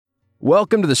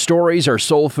Welcome to the Stories Are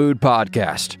Soul Food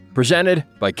podcast, presented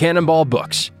by Cannonball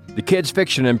Books, the kids'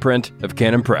 fiction imprint of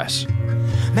Cannon Press.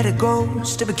 Met a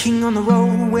ghost of a king on the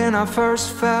road when I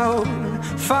first fell.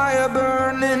 Fire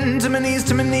burning to my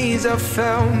knees I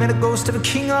fell. Met a ghost of a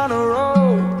king on the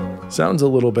road. Sounds a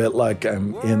little bit like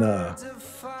I'm in a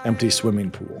empty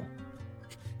swimming pool.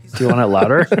 Do you want it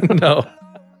louder? No.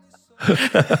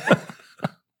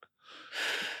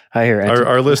 I hear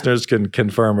our listeners can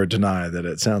confirm or deny that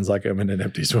it sounds like I'm in an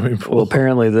empty swimming pool. Well,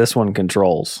 apparently this one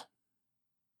controls.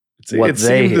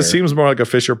 It seems more like a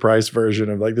Fisher Price version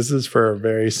of like, this is for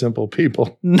very simple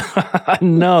people.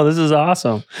 No, this is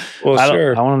awesome. Well,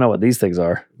 sure. I want to know what these things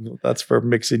are. That's for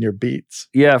mixing your beats.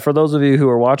 Yeah, for those of you who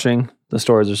are watching the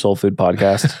Stories of Soul Food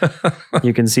podcast,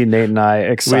 you can see Nate and I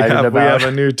excited about we have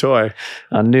a new toy.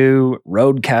 A new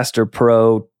Rodecaster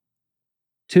Pro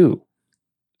 2.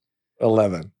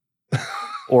 11.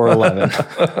 Or 11.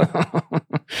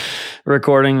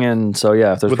 Recording, and so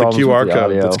yeah, if there's with the problems QR with the code,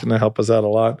 audio, that's going to help us out a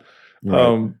lot.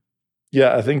 Right.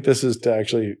 Yeah, I think this is to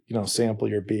actually, sample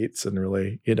your beats and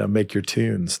really, make your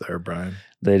tunes there, Brian.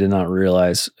 They did not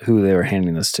realize who they were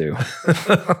handing this to.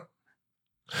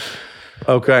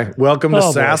 Okay, welcome to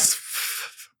SAS.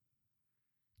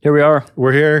 Here we are.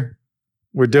 We're here.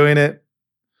 We're doing it.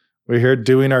 We're here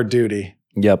doing our duty.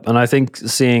 Yep, and I think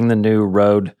seeing the new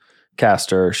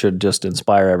Rodecaster should just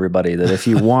inspire everybody that if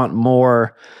you want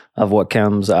more of what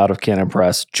comes out of Cannon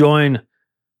Press, join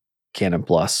Cannon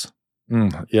Plus.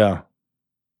 Yeah.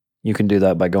 You can do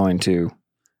that by going to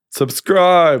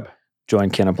subscribe.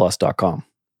 joincannonplus.com.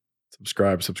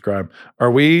 Subscribe.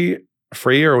 Are we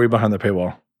free or are we behind the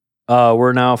paywall?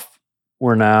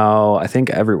 We're now I think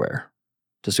everywhere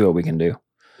to see what we can do.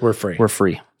 We're free. We're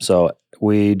free. So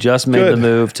we just made the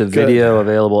move to video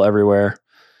available everywhere.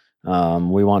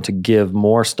 We want to give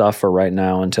more stuff for right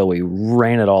now until we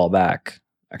rein it all back.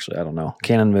 Actually, I don't know.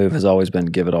 Canon move has always been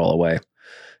give it all away.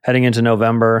 Heading into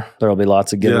November, there will be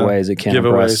lots of giveaways at Cannon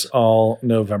Press. Giveaways all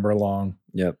November long.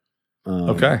 Yep.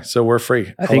 Okay, so we're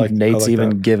free. I think Nate's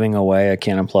even giving away a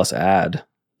Cannon Plus ad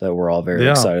that we're all very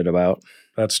excited about.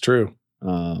 That's true.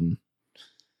 I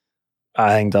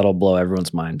think that'll blow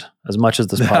everyone's mind as much as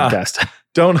this podcast.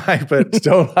 Don't hype it.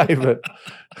 Don't hype it.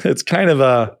 It's kind of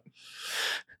a,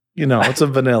 it's a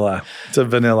vanilla. It's a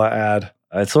vanilla ad.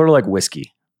 It's sort of like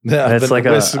whiskey. Yeah, it's like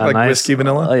a nice whiskey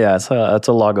vanilla. Oh yeah, it's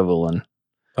a Lagavulin.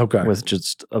 Okay, with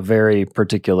just a very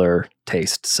particular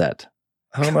taste set.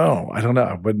 I don't know.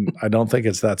 I don't think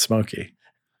it's that smoky.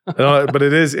 But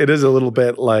it is a little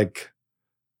bit like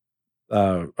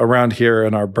around here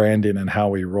in our branding and how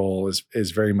we roll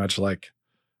is very much like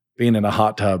being in a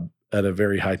hot tub at a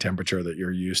very high temperature that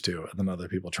you're used to, and then other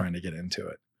people trying to get into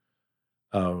it.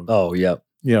 Yep.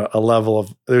 There's a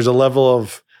level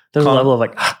of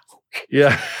like,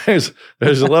 yeah, there's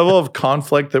a level of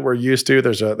conflict that we're used to.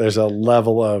 There's a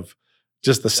level of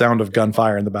just the sound of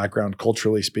gunfire in the background,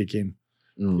 culturally speaking.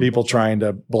 People trying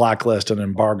to blacklist and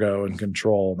embargo and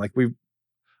control. Like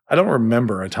I don't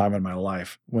remember a time in my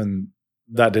life when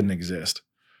that didn't exist.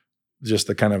 Just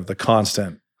the kind of the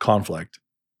constant conflict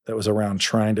that was around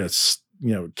trying to,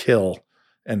 kill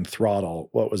and throttle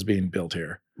what was being built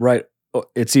here. Right.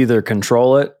 It's either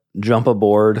control it, jump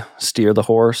aboard, steer the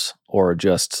horse, or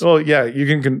just. Well, yeah, you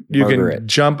can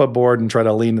jump aboard and try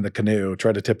to lean in the canoe,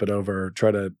 try to tip it over,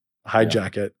 try to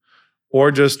hijack it,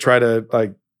 or just try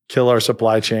to kill our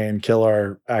supply chain, kill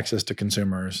our access to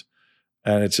consumers.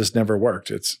 And it's just never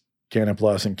worked. It's Cannon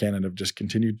Plus and Canon have just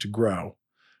continued to grow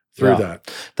through that.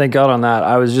 Thank God on that.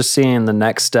 I was just seeing the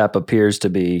next step appears to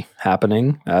be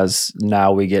happening as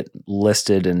now we get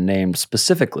listed and named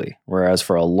specifically, whereas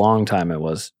for a long time it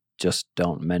was just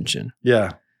don't mention.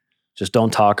 Yeah. Just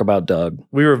don't talk about Doug.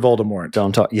 We were Voldemort.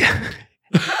 Don't talk. Yeah.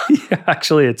 Yeah,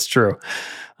 actually, it's true.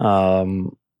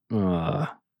 It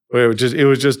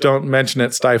was just don't mention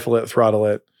it, stifle it, throttle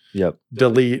it. Yep.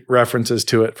 Delete references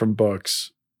to it from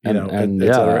books. And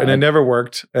it never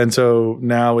worked. And so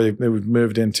now we've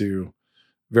moved into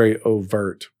very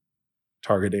overt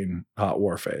targeting hot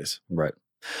war phase. Right.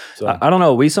 So I don't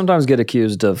know. We sometimes get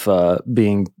accused of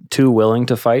being too willing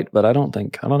to fight, but I don't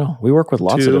know. We work with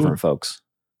lots of different folks.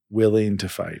 Willing to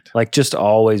fight. Like just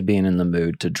always being in the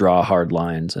mood to draw hard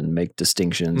lines and make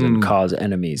distinctions and cause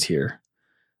enemies here.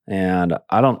 And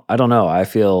I don't know. I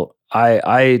feel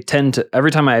I tend to,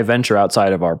 every time I venture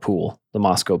outside of our pool, the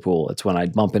Moscow pool, it's when I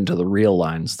bump into the real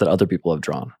lines that other people have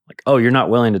drawn. Like, oh, you're not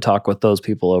willing to talk with those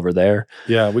people over there.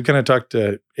 Yeah, we kind of talk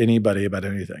to anybody about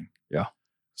anything. Yeah.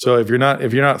 So if you're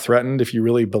not threatened, if you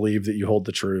really believe that you hold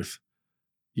the truth,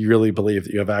 you really believe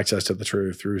that you have access to the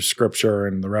truth through scripture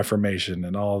and the Reformation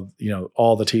and all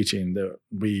the teaching that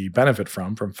we benefit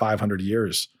from 500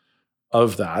 years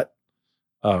of that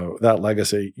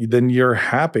legacy, then you're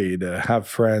happy to have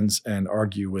friends and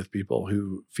argue with people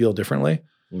who feel differently,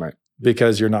 right?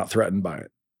 Because you're not threatened by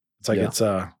it. It's like it's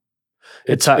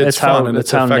fun and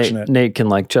it's how affectionate. Nate can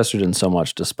like Chesterton so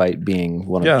much, despite being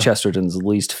one of Chesterton's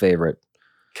least favorite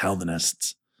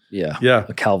Calvinists. Yeah,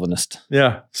 a Calvinist.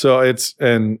 Yeah, so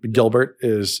and Gilbert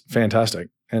is fantastic,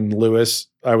 and Lewis.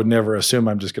 I would never assume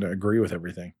I'm just going to agree with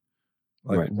everything.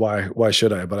 Like why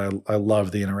should I? But I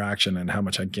love the interaction and how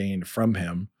much I gained from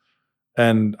him.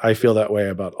 And I feel that way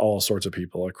about all sorts of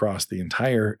people across the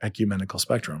entire ecumenical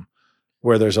spectrum,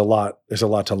 where there's a lot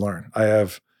to learn. I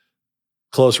have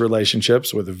close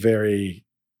relationships with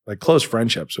close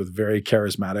friendships with very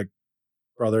charismatic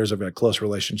brothers. I've got close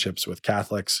relationships with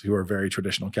Catholics who are very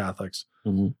traditional Catholics.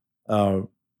 Mm-hmm.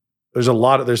 There's a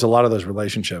lot of those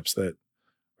relationships that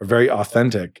are very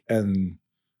authentic, and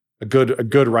a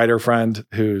good writer friend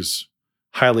who's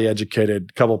highly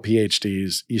educated, couple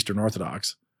PhDs, Eastern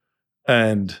Orthodox.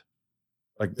 And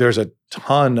like, there's a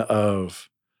ton of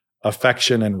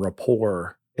affection and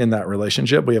rapport in that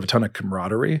relationship. We have a ton of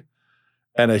camaraderie,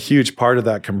 and a huge part of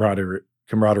that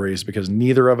camaraderie is because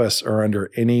neither of us are under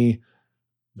any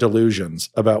delusions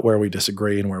about where we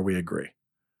disagree and where we agree.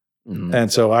 Mm-hmm.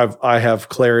 And so I have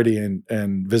clarity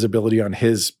and visibility on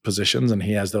his positions, and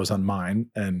he has those on mine.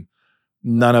 And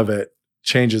none of it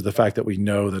changes the fact that we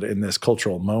know that in this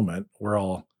cultural moment, we're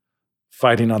all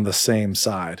fighting on the same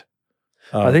side.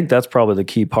 I think that's probably the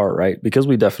key part, right? Because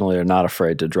we definitely are not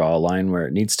afraid to draw a line where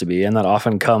it needs to be. And that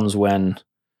often comes when,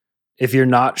 if you're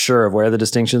not sure of where the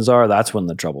distinctions are, that's when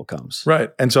the trouble comes.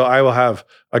 Right. And so I will have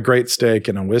a great steak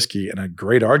and a whiskey and a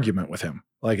great argument with him.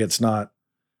 Like, it's not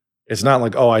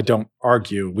like, oh, I don't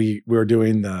argue. We're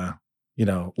doing the,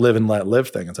 live and let live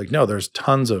thing. It's like, no, there's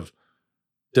tons of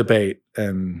debate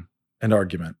and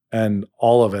argument, and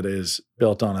all of it is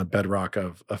built on a bedrock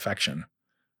of affection,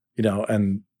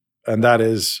 and that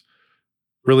is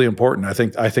really important. I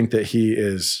think that he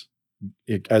is,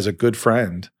 as a good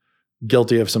friend,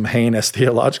 guilty of some heinous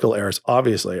theological errors.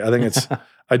 Obviously,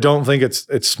 I don't think it's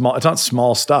small. It's not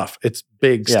small stuff. It's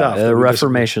big stuff. The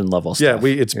Reformation level stuff.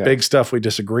 It's big stuff we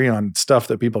disagree on, stuff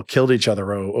that people killed each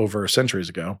other over centuries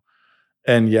ago.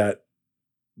 And yet,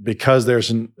 because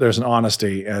there's an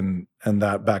honesty and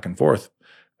that back and forth,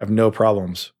 I have no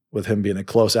problems with him being a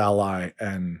close ally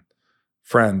and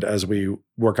friend as we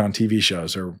work on TV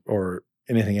shows or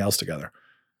anything else together.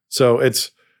 So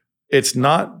it's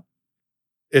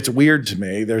weird to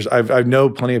me. I know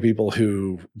plenty of people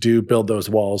who do build those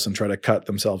walls and try to cut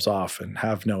themselves off and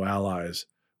have no allies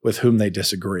with whom they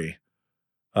disagree.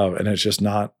 And it's just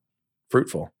not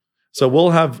fruitful. So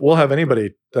we'll have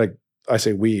anybody, like I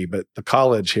say we, but the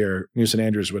college here, New St.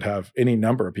 Andrews, would have any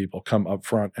number of people come up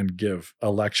front and give a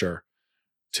lecture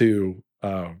to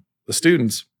the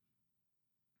students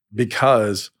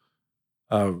because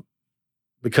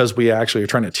we actually are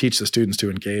trying to teach the students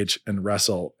to engage and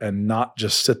wrestle and not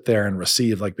just sit there and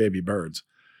receive like baby birds.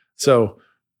 So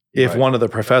if one of the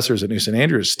professors at New St.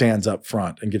 Andrews stands up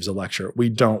front and gives a lecture, we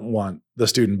don't want the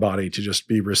student body to just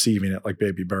be receiving it like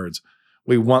baby birds.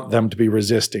 We want them to be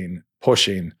resisting,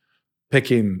 pushing,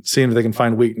 picking, seeing if they can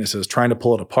find weaknesses, trying to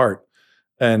pull it apart,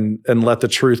 and let the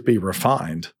truth be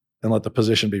refined and let the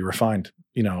position be refined,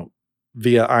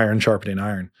 via iron sharpening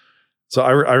iron. So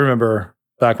I remember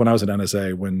back when I was at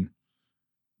NSA, when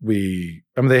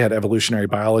they had evolutionary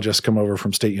biologists come over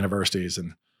from state universities,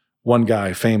 and one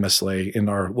guy famously in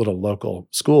our little local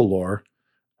school lore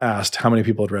asked how many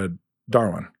people had read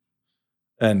Darwin,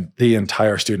 and the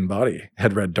entire student body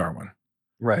had read Darwin.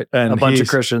 Right. And a bunch of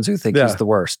Christians who think he's the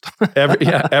worst.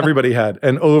 Everybody had.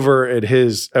 And over at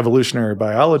his evolutionary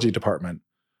biology department,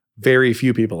 very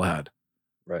few people had.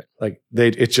 Right. Like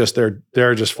they're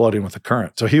just floating with the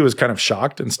current. So he was kind of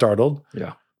shocked and startled.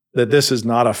 Yeah. That this is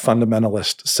not a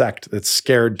fundamentalist sect that's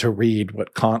scared to read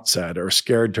what Kant said, or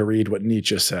scared to read what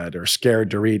Nietzsche said, or scared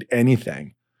to read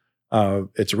anything.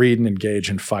 It's read and engage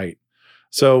and fight.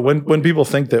 So when people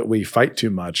think that we fight too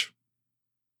much,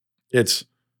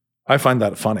 I find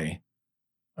that funny,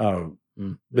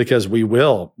 because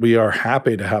we are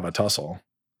happy to have a tussle.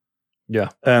 Yeah.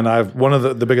 And one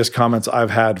of the biggest comments I've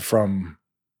had from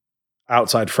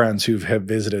outside friends who have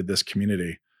visited this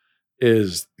community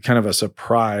is kind of a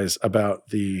surprise about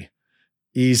the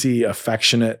easy,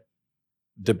 affectionate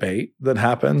debate that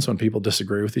happens when people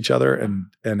disagree with each other,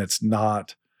 and it's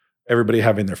not everybody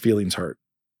having their feelings hurt.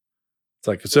 It's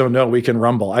like, so no, we can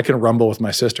rumble. I can rumble with my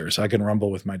sisters. I can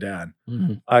rumble with my dad.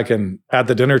 Mm-hmm. I can, at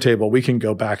the dinner table, we can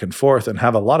go back and forth and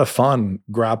have a lot of fun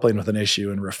grappling with an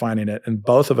issue and refining it. And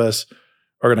both of us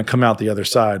are going to come out the other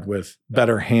side with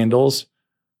better handles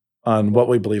on what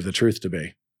we believe the truth to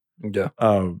be. Yeah.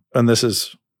 And this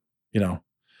is,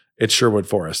 it's Sherwood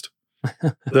Forest.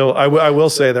 Though I will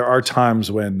say there are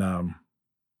times when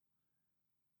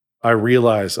I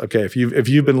realize, okay, if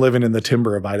you've been living in the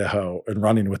timber of Idaho and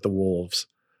running with the wolves,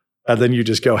 and then you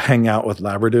just go hang out with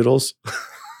labradoodles,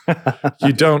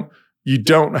 you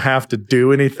don't have to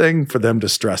do anything for them to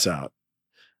stress out.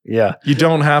 Yeah. You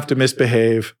don't have to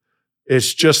misbehave.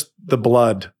 It's just the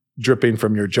blood dripping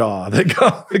from your jaw that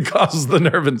causes the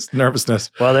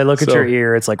nervousness. Well, they look at your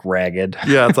ear, it's like ragged.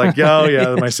 Yeah, it's like, oh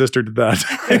yeah, my sister did that.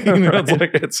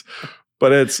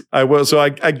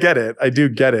 I get it. I do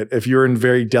get it. If you're in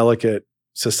very delicate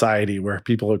society where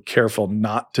people are careful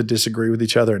not to disagree with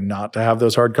each other and not to have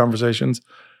those hard conversations,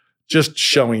 just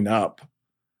showing up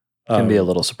can be a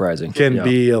little surprising.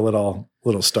 Be a little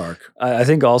stark. I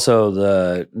think also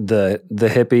the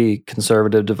hippie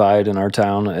conservative divide in our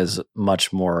town is a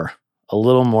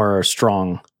little more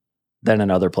strong than in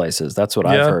other places. That's what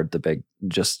I've heard.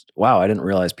 Wow, I didn't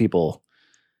realize people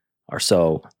are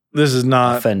so this is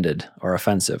not offended or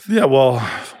offensive. Yeah, well,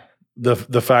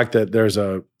 the fact that there's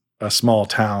a small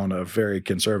town of very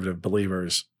conservative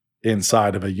believers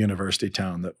inside of a university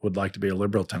town that would like to be a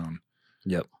liberal town.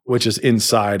 Yep. Which is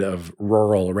inside of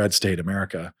rural red state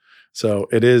America. So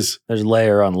it is. There's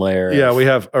layer on layer. Yeah, we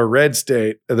have a red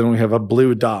state, and then we have a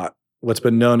blue dot, what's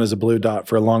been known as a blue dot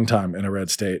for a long time in a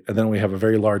red state. And then we have a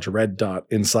very large red dot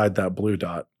inside that blue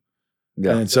dot.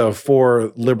 Yeah. And so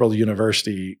for liberal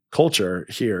university culture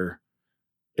here,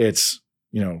 it's,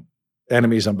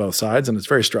 enemies on both sides, and it's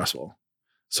very stressful.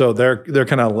 So their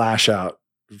kind of lash out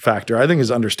factor, I think, is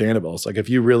understandable. It's like if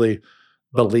you really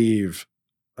believe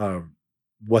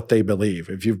what they believe,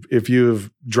 if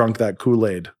you've drunk that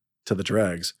Kool-Aid to the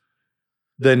dregs,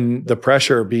 then the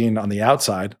pressure being on the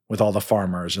outside with all the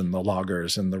farmers and the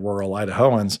loggers and the rural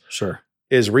Idahoans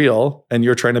is real, and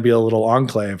you're trying to be a little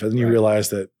enclave, and then you realize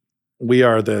that we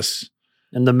are this.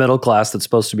 And the middle class that's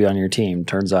supposed to be on your team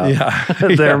turns out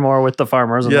they're more with the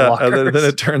farmers and the loggers. And then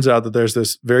it turns out that there's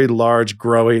this very large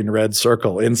growing red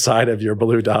circle inside of your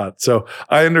blue dot. So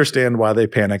I understand why they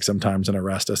panic sometimes and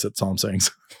arrest us at Psalm Sings.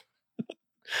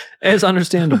 It's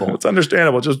understandable. It's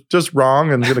understandable. Just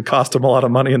wrong, and going to cost them a lot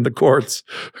of money in the courts.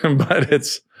 But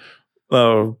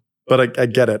I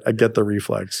get it. I get the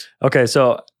reflex. Okay,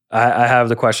 so I have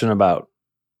the question about.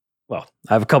 Well,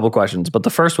 I have a couple questions, but the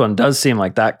first one does seem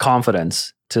like that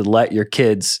confidence to let your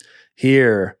kids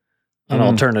hear an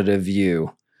alternative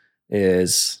view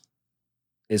is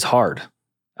hard.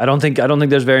 I don't think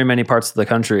there's very many parts of the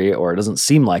country, or it doesn't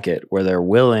seem like it, where they're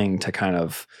willing to kind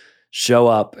of show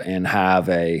up and have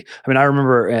I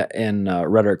remember in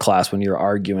rhetoric class when you're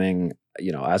arguing,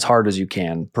 as hard as you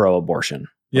can pro-abortion.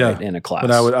 Right, in a class.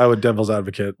 And I would devil's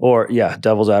advocate. Or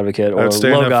devil's advocate. Or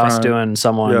Logos doing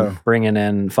someone bringing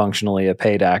in functionally a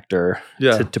paid actor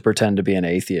to pretend to be an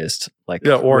atheist.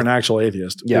 Or an actual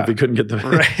atheist. If we couldn't get the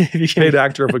paid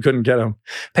actor, if we couldn't get him.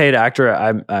 Paid actor,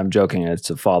 I'm joking, it's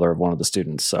the father of one of the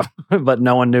students. So, but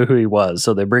no one knew who he was.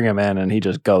 So they bring him in and he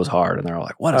just goes hard, and they're all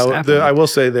like, what is happening? I will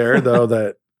say there though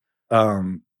that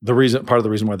part of the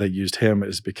reason why they used him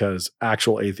is because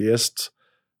actual atheists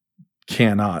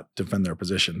cannot defend their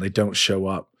position. They don't show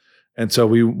up. And so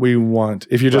we want,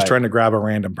 if you're just trying to grab a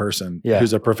random person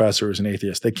who's a professor, who's an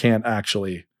atheist, they can't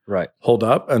actually hold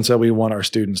up. And so we want our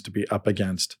students to be up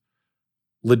against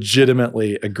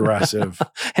legitimately aggressive.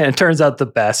 And it turns out the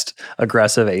best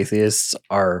aggressive atheists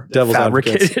are devil's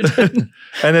fabricated.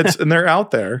 and they're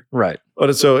out there. Right.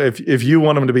 But so if you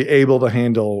want them to be able to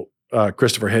handle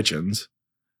Christopher Hitchens,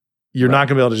 you're not going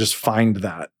to be able to just find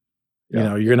that. You're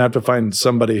going to have to find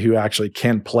somebody who actually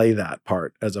can play that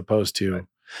part, as opposed to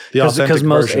the authentic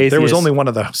version. There was only one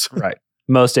of those. Right.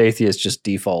 Most atheists just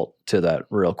default to that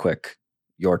real quick,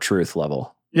 your truth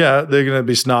level. Yeah. They're going to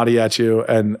be snotty at you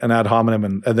and ad hominem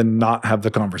and then not have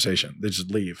the conversation. They just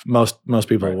leave. Most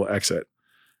people will exit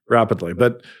rapidly.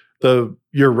 But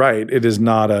you're right. It is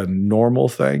not a normal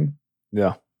thing.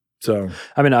 Yeah. So,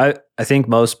 I think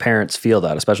most parents feel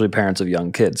that, especially parents of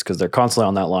young kids, because they're constantly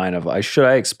on that line of, should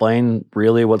I explain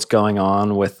really what's going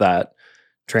on with that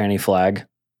tranny flag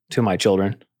to my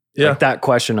children? Yeah. Like that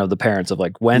question of the parents of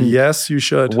when. Yes, you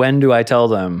should. When do I tell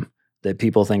them that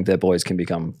people think that boys can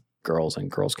become girls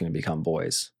and girls can become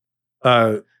boys?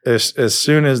 As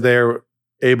soon as they're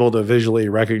able to visually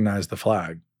recognize the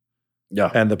flag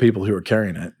and the people who are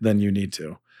carrying it, then you need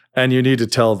to. And you need to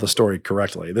tell the story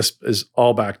correctly. This is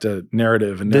all back to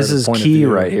narrative and narrative. This is key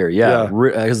right here. Yeah.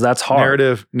 Because that's hard.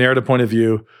 Narrative point of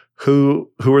view. Who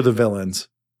are the villains?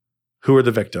 Who are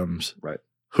the victims? Right.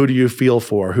 Who do you feel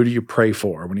for? Who do you pray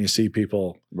for when you see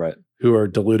people who are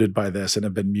deluded by this and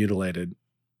have been mutilated,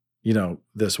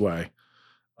 this way?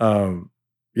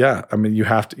 yeah, I mean, you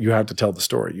have to tell the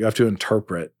story. You have to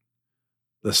interpret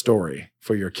the story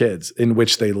for your kids in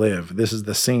which they live. This is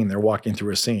the scene. They're walking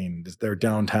through a scene. They're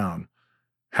downtown.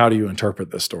 How do you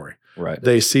interpret this story? Right.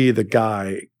 They see the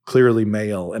guy clearly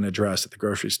male and addressed at the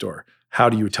grocery store. How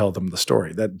do you tell them the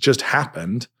story? That just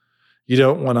happened. You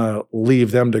don't want to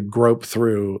leave them to grope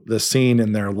through the scene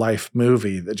in their life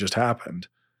movie that just happened.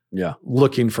 Yeah.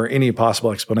 Looking for any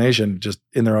possible explanation just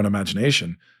in their own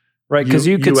imagination. Right. Because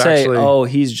you could say, actually, oh,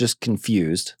 he's just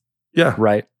confused. Yeah.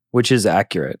 Right. Which is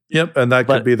accurate. Yep. And that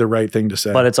could be the right thing to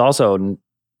say. But it's also,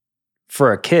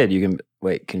 for a kid, you can,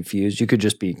 confused. You could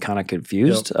just be kind of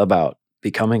confused about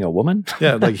becoming a woman.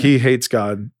 Yeah. Like he hates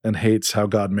God and hates how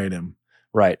God made him.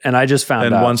 Right. And I just found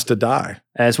out. And wants to die.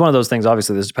 And it's one of those things,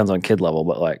 obviously this depends on kid level,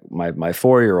 but like my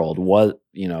 4-year-old was,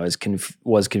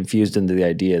 was confused into the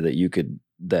idea that he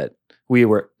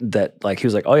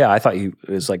was like, oh yeah, I thought it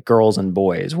was like girls and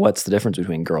boys. What's the difference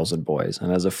between girls and boys?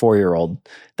 And as a 4-year-old,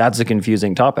 that's a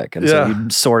confusing topic. And so you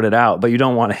sort it out, but you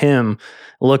don't want him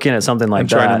looking at something like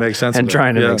that trying to make sense of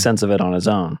it. Make sense of it on his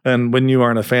own. And when you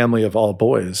are in a family of all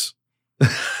boys,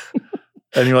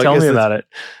 and you're like, tell me about it.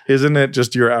 Isn't it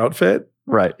just your outfit?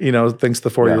 Right. Thinks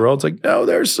the 4-year-old's like, no,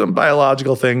 there's some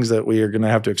biological things that we are going to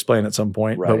have to explain at some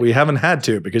point, but we haven't had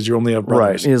to because you only have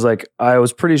brothers. Right. He's like, I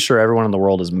was pretty sure everyone in the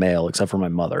world is male except for my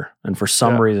mother. And for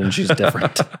some reason, she's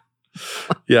different.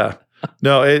 Yeah.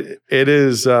 No, it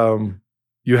is,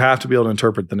 you have to be able to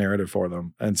interpret the narrative for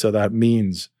them. And so that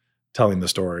means telling the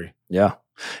story. Yeah.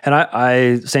 And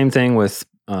I same thing with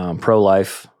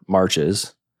pro-life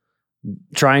marches.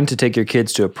 Trying to take your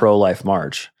kids to a pro-life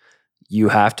march, you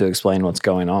have to explain what's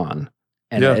going on.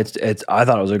 And I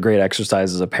thought it was a great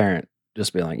exercise as a parent,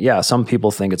 just being like, yeah, some people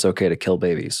think it's okay to kill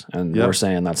babies. And we're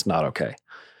saying that's not okay.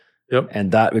 Yep.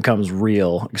 And that becomes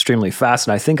real extremely fast.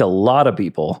 And I think a lot of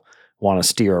people want to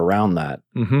steer around that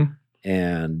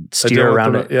and steer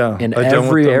around it in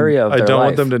every area of their life. I don't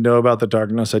want them to know about the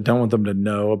darkness. I don't want them to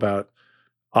know about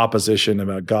opposition,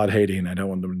 about God hating. I don't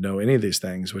want them to know any of these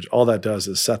things, which all that does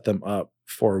is set them up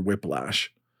for whiplash.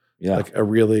 Yeah. Like a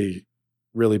really,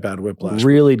 really bad whiplash.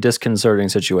 Really disconcerting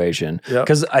situation.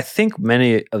 Because I think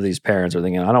many of these parents are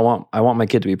thinking, I want my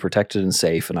kid to be protected and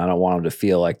safe, and I don't want him to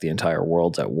feel like the entire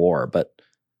world's at war, but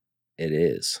it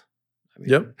is. I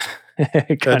mean,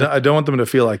 I don't want them to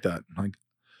feel like that. Like,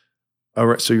 all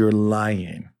right, so you're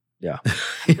lying. Yeah.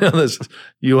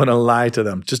 You want to lie to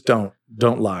them. Just don't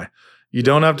lie. You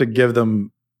don't have to give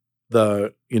them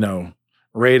the,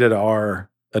 rated R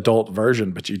adult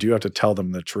version, but you do have to tell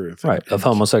them the truth. Right. Of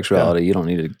homosexuality. You don't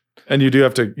need to. And you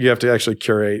have to actually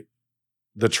curate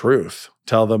the truth.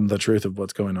 Tell them the truth of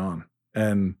what's going on.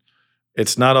 And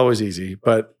it's not always easy,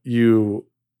 but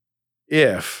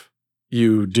if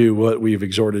you do what we've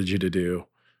exhorted you to do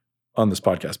on this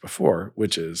podcast before,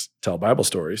 which is tell Bible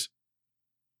stories,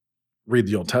 read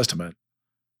the Old Testament,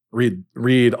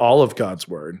 read all of God's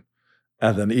word,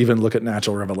 and then even look at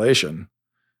natural revelation.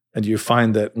 And you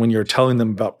find that when you're telling them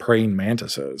about praying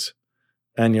mantises,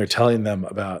 and you're telling them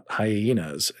about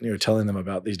hyenas, and you're telling them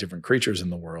about these different creatures in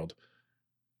the world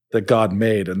that God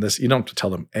made, and this, you don't have to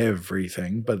tell them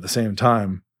everything, but at the same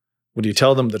time, when you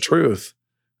tell them the truth,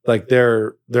 like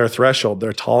their threshold,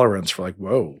 their tolerance for like,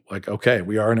 whoa, like, okay,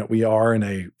 we are in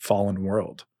a fallen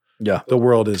world. Yeah. The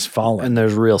world is fallen. And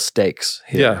there's real stakes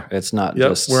here. Yeah. It's not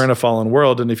just... We're in a fallen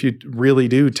world. And if you really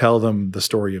do tell them the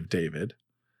story of David,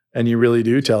 and you really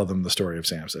do tell them the story of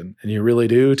Samson, and you really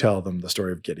do tell them the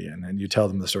story of Gideon, and you tell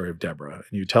them the story of Deborah,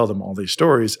 and you tell them all these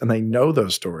stories, and they know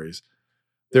those stories,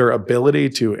 their ability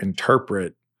to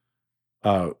interpret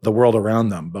the world around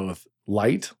them, both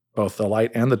the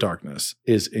light and the darkness,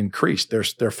 is increased.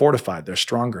 They're fortified. They're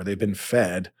stronger. They've been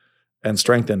fed and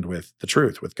strengthened with the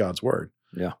truth, with God's word.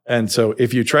 Yeah. And so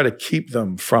if you try to keep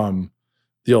them from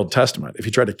the Old Testament, if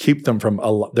you try to keep them from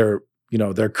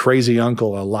their crazy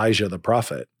uncle Elijah the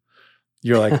prophet,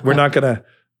 you're like, we're not going to,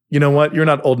 you know what? You're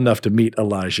not old enough to meet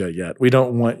Elijah yet. We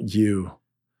don't want you.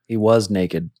 He was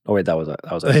naked. Oh wait, that was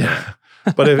yeah.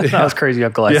 But that was crazy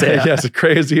Uncle Isaiah. Yes,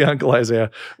 crazy Uncle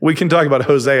Isaiah. We can talk about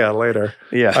Hosea later.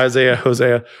 Yeah.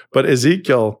 Hosea. But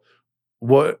Ezekiel.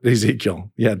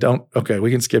 Yeah, okay,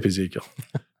 we can skip Ezekiel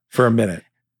for a minute.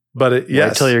 But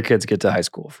yes. Until your kids get to high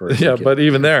school. But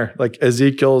even there, like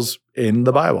Ezekiel's in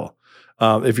the Bible.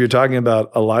 If you're talking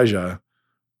about Elijah,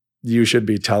 you should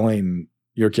be telling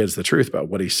your kids the truth about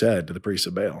what he said to the priests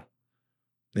of Baal.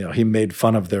 He made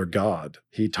fun of their God.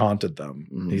 He taunted them.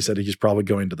 Mm-hmm. He said he's probably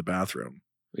going to the bathroom.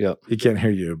 Yep. He can't hear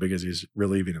you because he's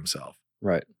relieving himself.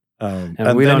 Right. And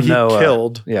we then he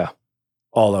killed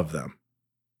all of them.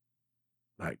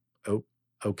 Like, oh,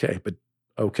 okay, but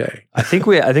okay. I think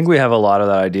we have a lot of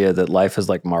that idea that life is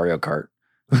like Mario Kart.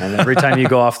 And every time you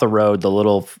go off the road, the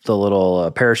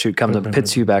little parachute comes and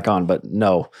pits you back on. But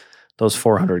no, those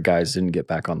 400 guys didn't get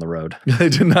back on the road. They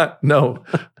did not. No,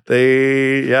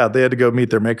 they had to go meet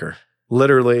their maker.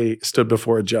 Literally stood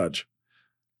before a judge.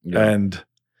 Yeah. And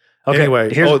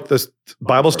anyway, this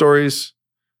Bible stories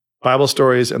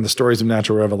and the stories of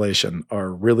natural revelation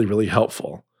are really, really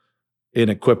helpful in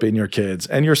equipping your kids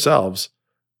and yourselves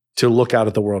to look out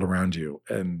at the world around you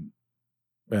and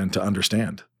to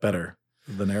understand better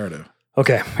the narrative.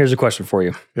 Okay, here's a question for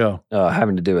you. Yeah.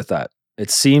 Having to do with that. It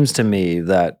seems to me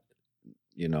that,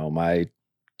 my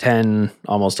 10,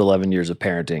 almost 11 years of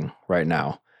parenting right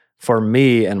now, for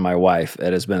me and my wife,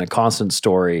 it has been a constant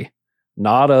story,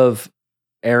 not of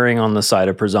erring on the side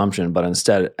of presumption, but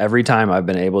instead, every time I've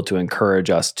been able to encourage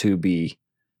us to be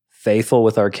faithful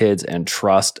with our kids and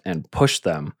trust and push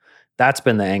them, that's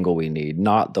been the angle we need,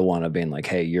 not the one of being like,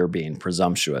 hey, you're being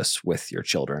presumptuous with your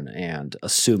children and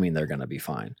assuming they're going to be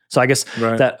fine. So I guess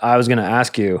that I was going to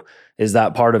ask you, is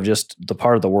that part of just the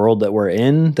part of the world that we're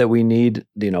in that we need,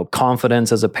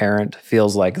 confidence as a parent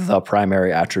feels like the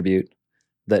primary attribute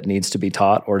that needs to be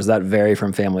taught? Or does that vary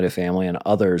from family to family and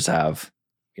others have,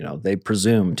 they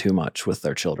presume too much with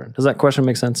their children? Does that question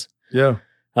make sense? Yeah.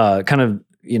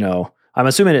 I'm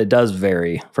assuming it does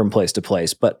vary from place to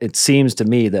place, but it seems to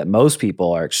me that most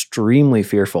people are extremely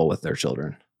fearful with their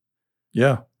children.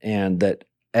 Yeah. And that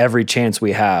every chance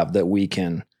we have that we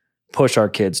can push our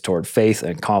kids toward faith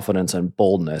and confidence and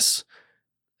boldness,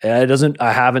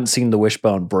 I haven't seen the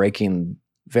wishbone breaking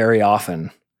very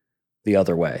often the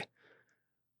other way.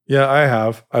 Yeah, I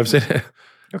have. I've seen it.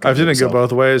 Okay, I've seen it go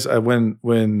both ways.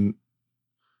 When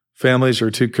families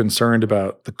are too concerned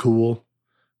about the cool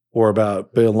or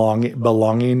about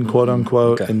belonging, quote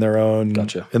unquote, in their own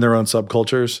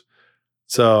subcultures.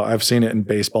 So I've seen it in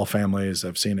baseball families.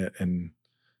 I've seen it in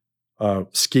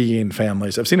skiing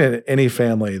families. I've seen it in any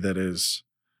family that is,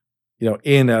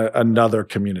 in another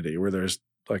community where there's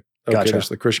like, there's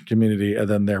the Christian community, and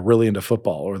then they're really into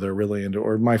football, or they're really into,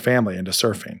 or my family into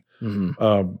surfing.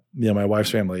 Mm-hmm. My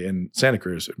wife's family in Santa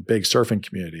Cruz, big surfing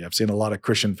community. I've seen a lot of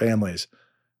Christian families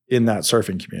in that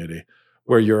surfing community,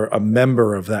 where you're a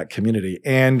member of that community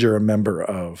and you're a member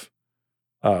of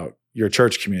your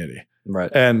church community.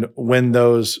 Right. And when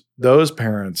those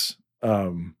parents,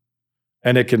 and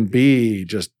it can be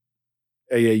just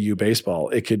AAU baseball,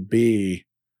 it could be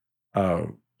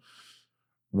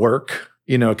work,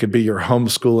 it could be your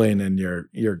homeschooling and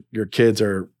your kids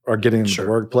are getting into the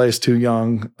workplace too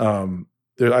young.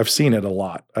 I've seen it a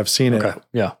lot. I've seen it.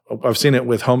 Yeah. I've seen it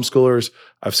with homeschoolers.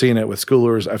 I've seen it with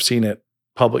schoolers. I've seen it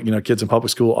public, kids in public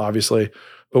school, obviously,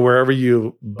 but wherever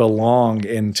you belong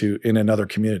in another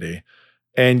community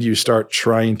and you start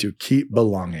trying to keep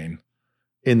belonging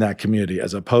in that community,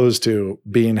 as opposed to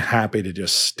being happy to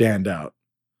just stand out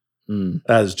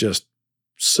as just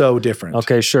so different.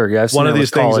 Okay, sure. Yeah, one of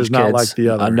these things is not like the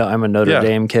other. I'm a Notre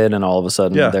Dame kid, and all of a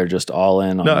sudden they're just all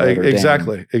in on Notre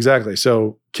Dame. Exactly.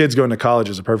 So kids going to college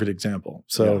is a perfect example.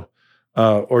 So,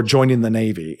 or joining the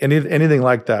Navy, anything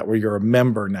like that, where you're a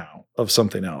member now of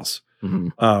something else.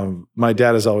 Mm-hmm. My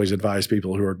dad has always advised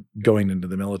people who are going into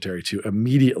the military to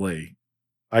immediately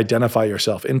identify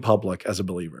yourself in public as a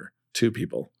believer to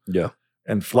people. Yeah.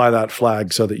 And fly that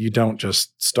flag so that you don't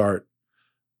just start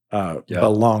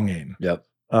belonging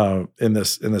in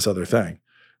this other thing.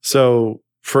 So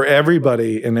for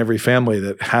everybody in every family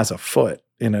that has a foot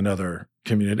in another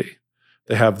community,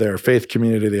 they have their faith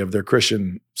community, they have their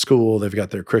Christian school, they've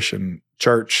got their Christian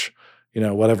church,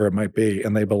 whatever it might be,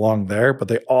 and they belong there, but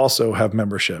they also have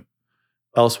membership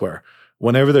elsewhere.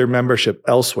 Whenever their membership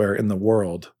elsewhere in the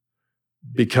world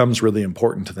becomes really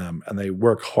important to them and they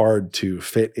work hard to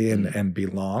fit in and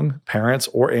belong, parents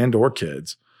or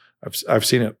kids, I've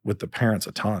seen it with the parents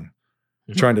a ton,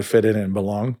 trying to fit in and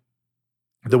belong.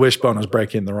 The wishbone is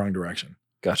breaking in the wrong direction.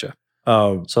 Gotcha.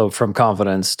 So from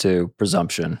confidence to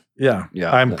presumption. Yeah.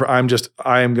 I'm going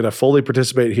to fully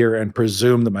participate here and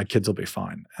presume that my kids will be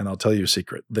fine. And I'll tell you a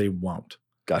secret. They won't.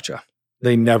 Gotcha.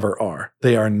 They never are.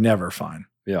 They are never fine.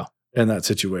 Yeah. In that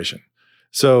situation.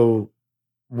 So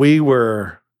we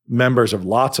were members of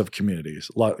lots of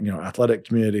communities, athletic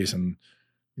communities, and,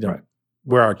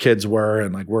 where our kids were,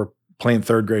 and like we're playing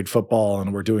third grade football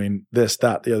and we're doing this,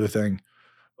 that, the other thing.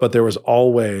 But there was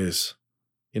always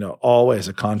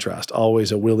a contrast,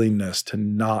 always a willingness to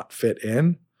not fit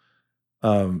in,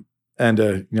 and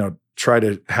to, try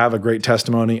to have a great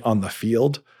testimony on the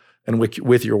field and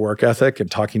with your work ethic, and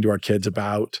talking to our kids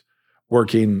about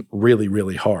working really,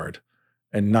 really hard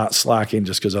and not slacking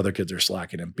just because other kids are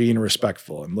slacking, and being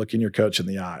respectful and looking your coach in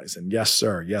the eyes and yes,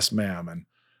 sir, yes, ma'am. And,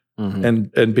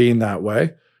 and being that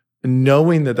way.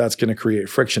 knowing that that's going to create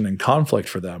friction and conflict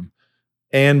for them,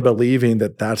 and believing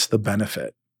that that's the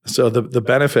benefit. So the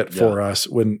benefit for us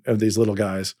of these little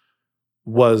guys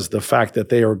was the fact that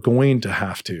they are going to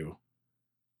have to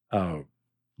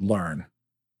learn.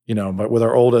 But with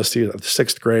our oldest, he was at the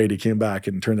 6th grade, he came back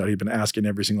and it turned out he'd been asking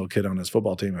every single kid on his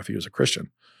football team if he was a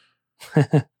Christian.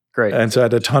 Great. And so I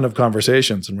had a ton of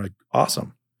conversations and we're like,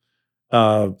 awesome.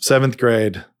 7th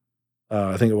grade,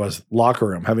 I think it was, locker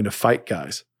room, having to fight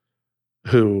guys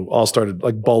who all started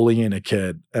like bullying a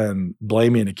kid and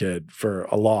blaming a kid for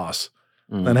a loss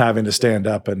and having to stand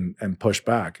up and push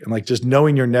back. And like, just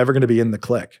knowing you're never going to be in the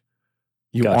clique.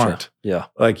 You aren't. Yeah.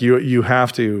 Like you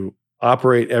have to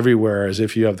operate everywhere as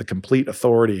if you have the complete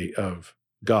authority of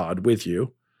God with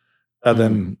you, and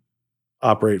then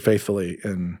operate faithfully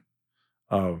in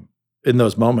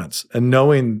those moments. And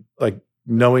knowing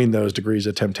those degrees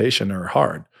of temptation are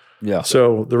hard. Yeah.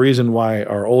 So the reason why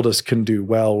our oldest can do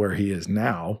well where he is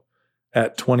now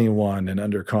at 21 and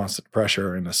under constant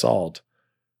pressure and assault,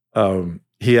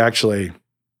 he's at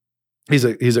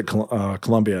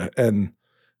Columbia, and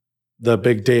the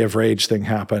big Day of Rage thing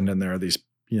happened, and there are these,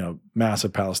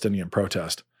 massive Palestinian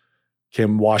protest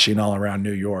came washing all around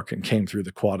New York and came through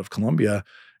the Quad of Columbia.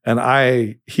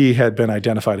 And he had been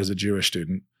identified as a Jewish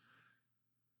student.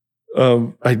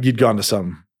 He'd gone to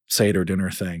some Seder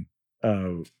dinner thing,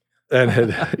 and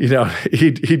had,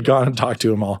 he'd gone and talked to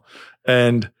them all.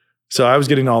 And so I was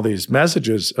getting all these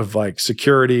messages of like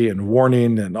security and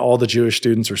warning, and all the Jewish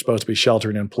students are supposed to be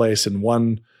sheltering in place in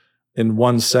one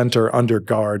center under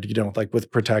guard, like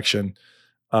with protection.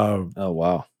 Oh,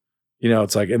 wow.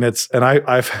 It's like, and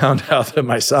I found out that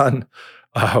my son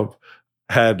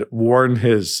had worn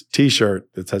his t-shirt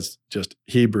that says just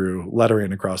Hebrew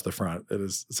lettering across the front.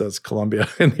 It says Columbia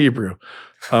in Hebrew.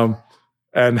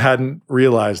 And hadn't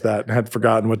realized that, and had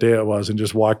forgotten what day it was, and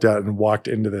just walked out and walked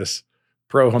into this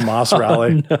pro-Hamas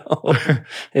rally.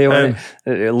 Oh, no.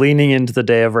 Leaning into the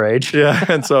Day of Rage. Yeah.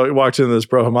 And so he walked into this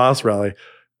pro-Hamas rally.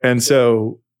 And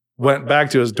so went back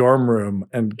to his dorm room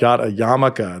and got a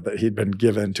yarmulke that he'd been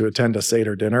given to attend a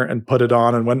Seder dinner, and put it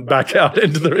on and went back out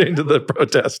into the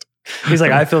protest. He's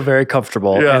like, I feel very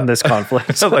comfortable in this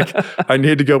conflict. Like, I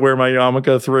need to go wear my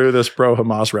yarmulke through this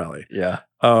pro-Hamas rally. Yeah.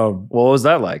 What was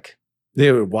that like?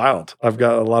 It was wild. I've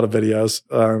got a lot of videos.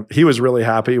 He was really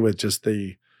happy with just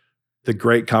the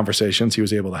great conversations he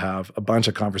was able to have, a bunch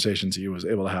of conversations he was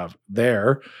able to have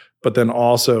there, but then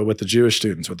also with the Jewish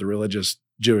students, with the religious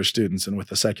Jewish students, and with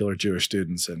the secular Jewish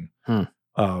students, and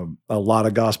a lot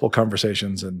of gospel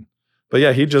conversations. But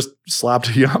yeah, he just slapped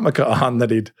a yarmulke on that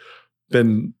he'd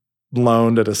been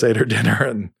loaned at a Seder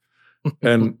dinner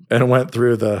and went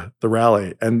through the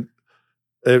rally. And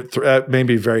it made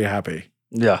me very happy.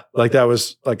 Yeah. Like that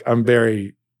was like, I'm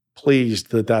very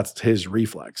pleased that that's his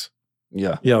reflex.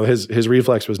 Yeah. His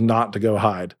reflex was not to go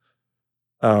hide,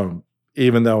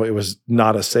 even though it was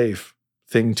not a safe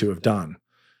thing to have done.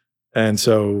 And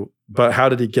so, but how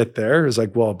did he get there? Is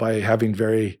like, well, by having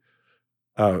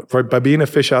by being a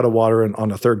fish out of water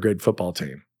on a 3rd grade football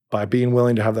team, by being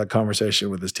willing to have that conversation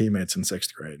with his teammates in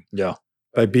 6th grade. Yeah.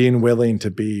 By being willing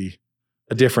to be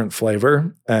a different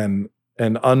flavor and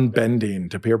unbending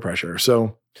to peer pressure.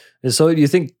 So you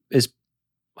think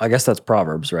I guess that's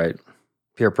Proverbs, right?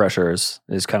 Peer pressure is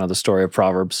kind of the story of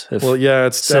Proverbs.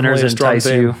 It's sinners entice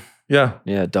you. Yeah.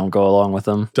 Yeah. Don't go along with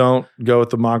them. Don't go with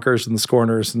the mockers and the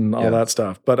scorners and all that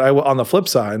stuff. But on the flip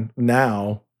side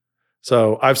now,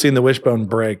 so I've seen the wishbone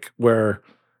break where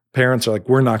parents are like,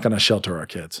 we're not going to shelter our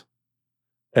kids.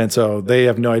 And so they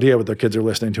have no idea what their kids are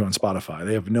listening to on Spotify.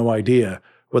 They have no idea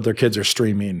what their kids are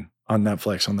streaming on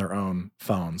Netflix on their own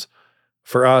phones.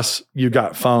 For us, you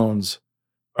got phones.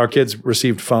 Our kids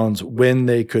received phones when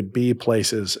they could be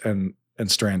places and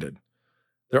stranded.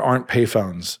 There aren't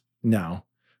payphones now.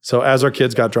 So as our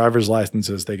kids got driver's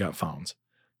licenses, they got phones.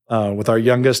 With our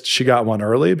youngest, she got one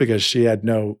early because she had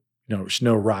no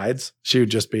rides. She would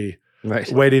just be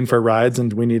waiting for rides,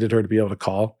 and we needed her to be able to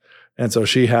call. And so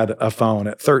she had a phone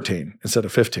at 13 instead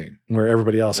of 15, where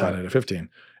everybody else had it at 15.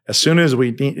 As soon as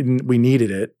we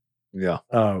needed it,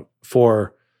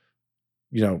 for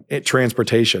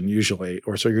transportation usually,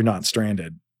 or so you're not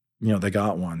stranded, they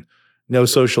got one. No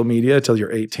social media till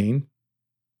you're 18.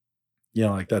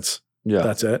 That's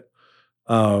it.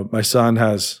 My son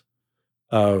has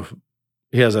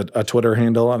he has a Twitter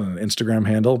handle and an Instagram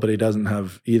handle, but he doesn't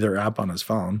have either app on his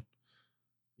phone.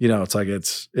 It's like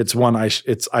it's one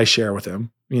I share with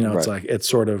him. It's like it's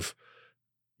sort of,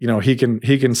 he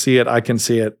can see it, I can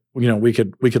see it. We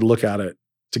could look at it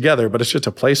together, but it's just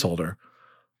a placeholder.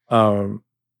 And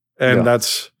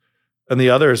And the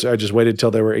others, I just waited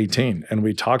till they were 18 and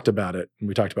we talked about it and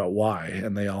we talked about why,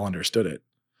 and they all understood it.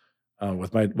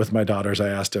 With my daughters, I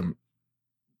asked them,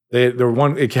 we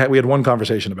had one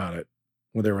conversation about it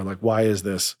where they were like, why is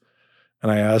this?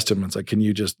 And I asked them, it's like, can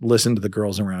you just listen to the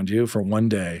girls around you for one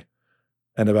day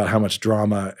and about how much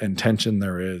drama and tension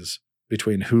there is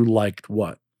between who liked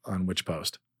what on which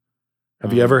post?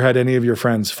 Have you ever had any of your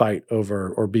friends fight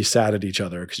over or be sad at each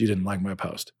other because you didn't like my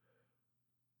post?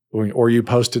 Or you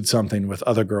posted something with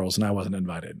other girls and I wasn't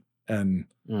invited. And,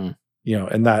 and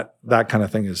that kind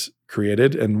of thing is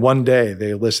created. And one day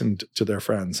they listened to their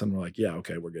friends and were like, yeah,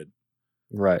 okay, we're good.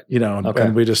 Right.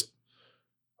 And we just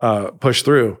pushed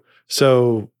through.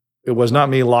 So it was not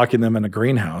me locking them in a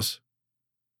greenhouse,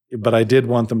 but I did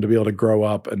want them to be able to grow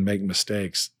up and make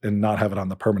mistakes and not have it on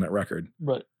the permanent record.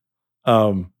 Right.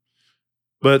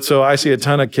 But so I see a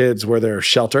ton of kids where they're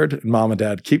sheltered and mom and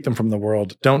dad keep them from the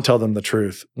world. Don't tell them the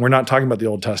truth. We're not talking about the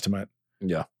Old Testament.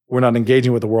 Yeah. We're not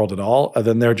engaging with the world at all. And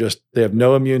then they have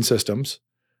no immune systems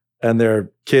and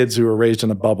they're kids who are raised in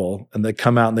a bubble and they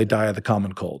come out and they die of the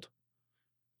common cold.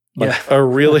 Like a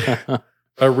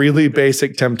really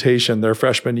basic temptation their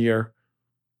freshman year.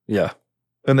 Yeah.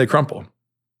 And they crumple.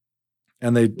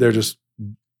 And they're just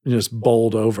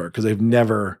bowled over because they've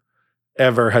never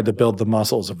ever had to build the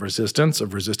muscles of resistance,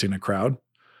 of resisting a crowd,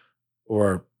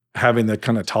 or having the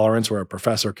kind of tolerance where a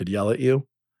professor could yell at you,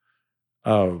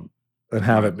 and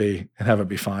have it be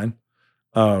fine.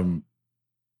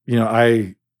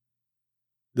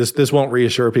 This won't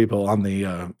reassure people on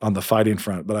the fighting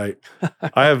front, but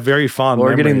I have very fond.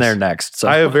 We're getting there next. So.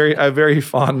 I have very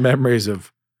fond memories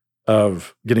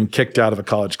of getting kicked out of a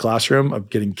college classroom, of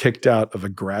getting kicked out of a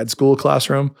grad school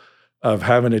classroom, of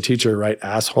having a teacher write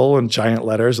asshole in giant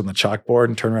letters on the chalkboard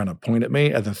and turn around and point at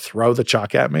me and then throw the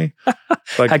chalk at me.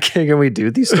 Like, can we do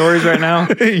these stories right now?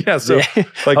 Yeah. So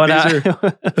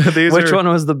which one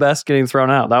was the best getting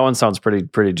thrown out? That one sounds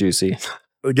pretty juicy.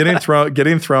 Getting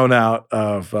thrown out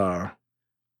of, and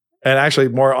actually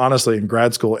more honestly, in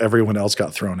grad school, everyone else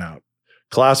got thrown out.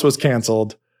 Class was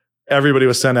canceled. Everybody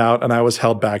was sent out and I was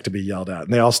held back to be yelled at.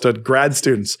 And they all grad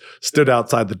students stood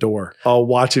outside the door, all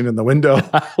watching in the window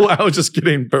while I was just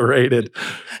getting berated.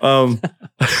 But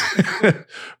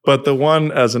the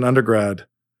one as an undergrad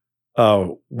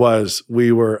was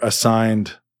we were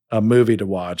assigned a movie to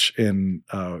watch in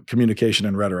communication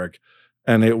and rhetoric.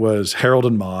 And it was Harold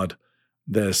and Maude,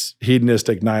 this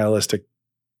hedonistic, nihilistic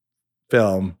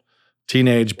film.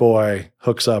 Teenage boy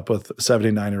hooks up with a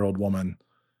 79-year-old woman.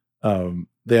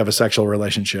 They have a sexual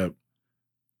relationship.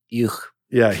 Ew.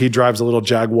 Yeah, he drives a little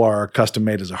Jaguar custom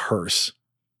made as a hearse,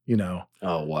 Oh,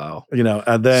 wow.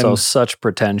 And then such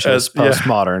pretentious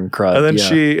postmodern crud.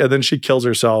 And then she kills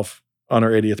herself on her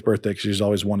 80th birthday because she's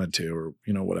always wanted to, or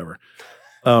whatever.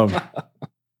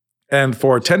 And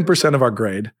for 10% of our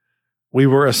grade, we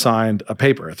were assigned a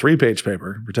 3-page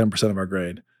paper for 10% of our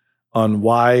grade on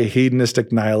why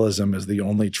hedonistic nihilism is the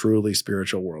only truly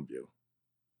spiritual worldview.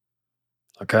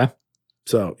 Okay.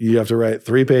 So you have to write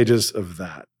 3 pages of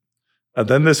that. And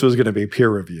then this was going to be peer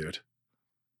reviewed.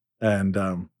 And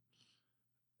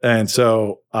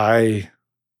so I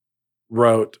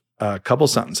wrote a couple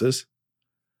sentences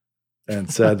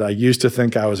and said, I used to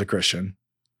think I was a Christian.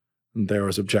 And there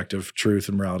was objective truth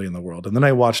and morality in the world. And then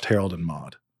I watched Harold and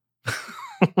Maude.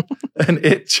 And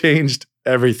it changed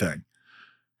everything.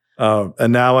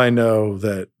 And now I know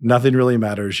that nothing really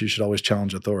matters. You should always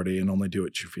challenge authority and only do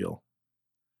what you feel.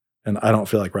 And I don't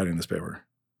feel like writing this paper.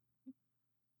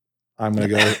 I'm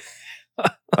going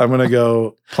to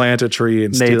go plant a tree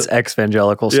and Nate's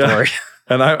ex-evangelical story.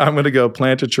 And I'm going to go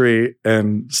plant a tree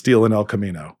and steal an El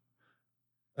Camino.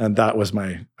 And that was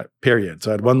my period. So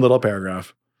I had one little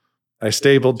paragraph. I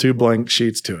stapled 2 blank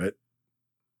sheets to it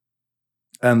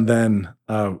and then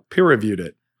peer reviewed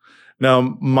it.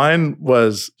 Now, mine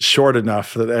was short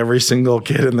enough that every single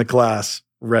kid in the class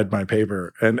read my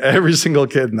paper, and every single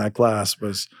kid in that class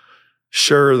was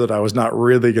sure that I was not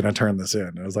really going to turn this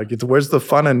in. I was like, where's the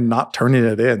fun in not turning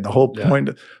it in? The whole point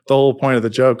of the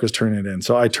joke was turning it in.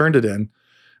 So I turned it in.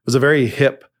 It was a very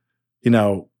hip,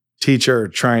 teacher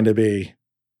trying to be,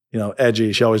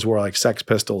 edgy. She always wore like Sex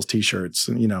Pistols t-shirts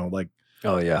and,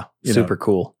 oh yeah, super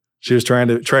cool. She was trying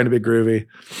to be groovy.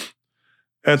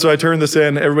 And so I turned this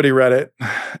in, everybody read it.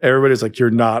 Everybody's like, you're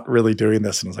not really doing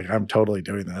this. And I was like, I'm totally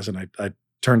doing this. And I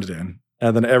turned it in,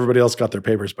 and then everybody else got their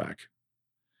papers back.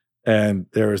 And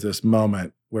there was this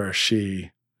moment where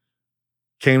she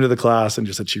came to the class and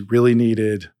just said she really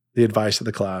needed the advice of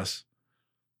the class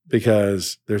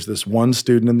because there's this one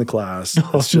student in the class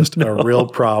that's just a real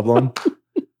problem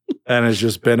and has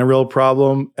just been a real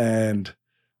problem. And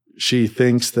she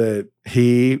thinks that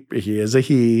he is a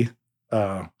he,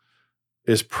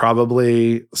 is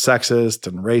probably sexist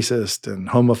and racist and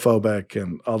homophobic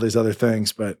and all these other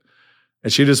things.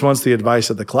 And she just wants the advice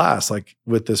of the class. Like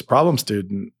with this problem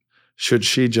student, should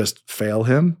she just fail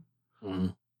him?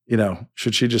 Mm-hmm.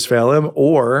 Should she just fail him?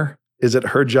 Or is it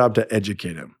her job to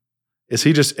educate him? Is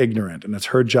he just ignorant and it's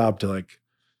her job to like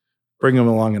bring him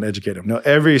along and educate him? No,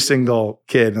 every single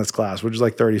kid in this class, which is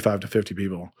like 35 to 50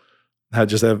 people, they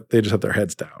just have their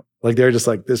heads down. Like they're just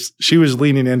like this. She was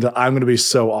leaning into, I'm going to be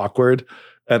so awkward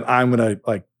and I'm going to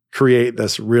like create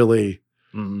this really,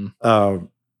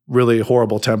 really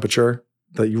horrible temperature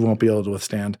that you won't be able to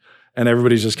withstand. And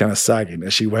everybody's just kind of sagging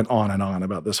as she went on and on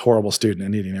about this horrible student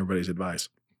and needing everybody's advice.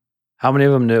 How many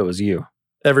of them knew it was you?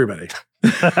 Everybody.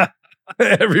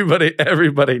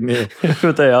 Everybody knew.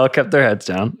 But they all kept their heads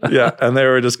down. Yeah. And they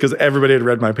were just, because everybody had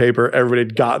read my paper. Everybody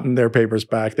had gotten their papers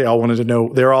back. They all wanted to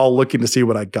know. They're all looking to see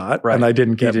what I got. Right. And I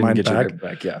didn't get mine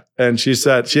back. Yeah. And she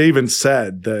even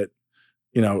said that,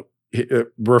 he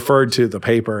referred to the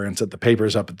paper and said the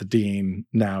paper's up at the dean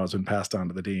now, has been passed on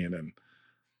to the dean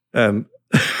and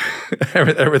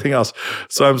everything else.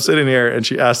 So I'm sitting here and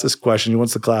she asked this question. She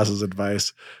wants the class's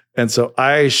advice. And so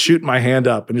I shoot my hand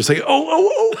up and just say,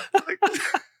 oh,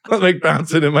 like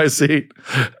bouncing in my seat.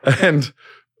 And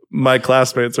my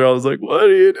classmates are always like, what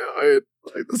are you doing?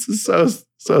 Like, this is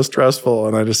so stressful.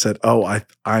 And I just said,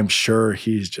 I'm sure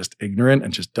he's just ignorant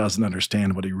and just doesn't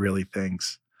understand what he really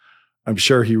thinks. I'm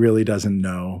sure he really doesn't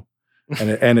know.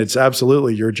 And it's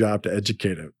absolutely your job to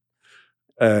educate him.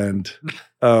 And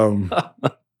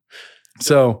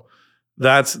so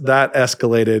that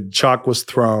escalated. Chalk was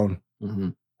thrown. Mm-hmm.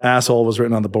 Asshole was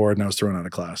written on the board, and I was thrown out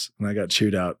of class. And I got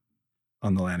chewed out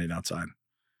on the landing outside.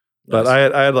 But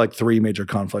I had like 3 major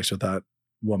conflicts with that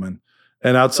woman.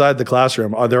 And outside the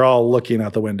classroom, they're all looking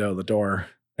out the window, the door.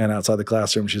 And outside the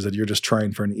classroom, she said, "You're just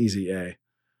trying for an easy A."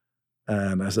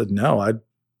 And I said, "No,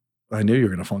 I knew you were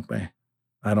going to flunk me.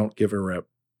 I don't give a rip.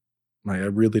 I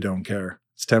really don't care.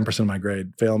 It's 10% of my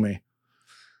grade. Fail me."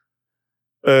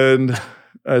 And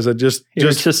I said, just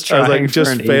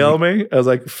fail me. I was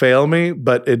like, fail me,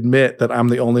 but admit that I'm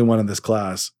the only one in this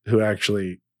class who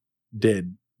actually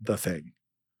did the thing.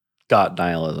 Got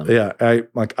nihilism. Yeah.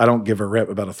 I don't give a rip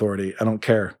about authority. I don't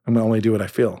care. I'm going to only do what I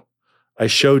feel. I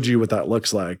showed you what that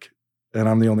looks like, and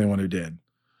I'm the only one who did.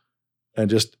 And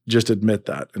just admit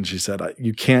that. And she said,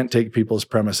 you can't take people's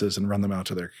premises and run them out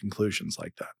to their conclusions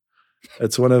like that.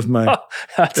 It's one of my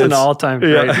that's an all-time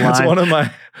great line. It's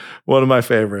one of my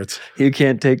favorites. You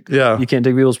can't take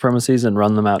people's premises and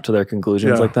run them out to their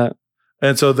conclusions like that.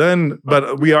 And so then,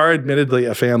 but we are admittedly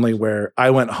a family where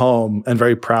I went home and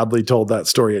very proudly told that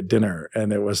story at dinner.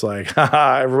 And it was like,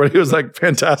 everybody was like,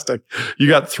 fantastic. You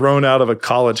got thrown out of a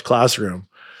college classroom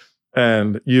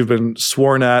and you've been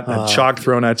sworn at and chalk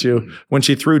thrown at you. When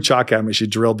she threw chalk at me, she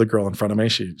drilled the girl in front of me.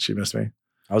 She missed me.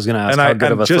 I was going to ask how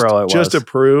good of a throw it was. Just to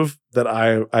prove that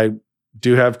I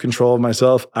do have control of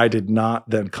myself, I did not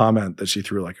then comment that she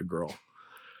threw like a girl.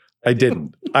 I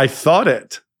didn't. I thought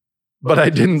it, but I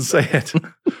didn't say it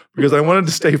because I wanted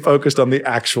to stay focused on the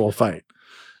actual fight.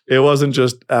 It wasn't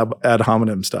just ad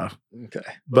hominem stuff. Okay.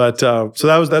 But so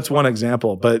that's one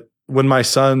example. But when my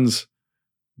sons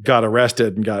got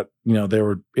arrested and got, they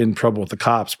were in trouble with the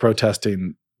cops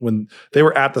protesting when they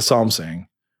were at the psalm sing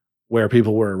where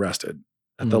people were arrested.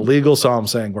 At the legal psalm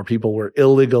saying where people were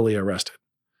illegally arrested.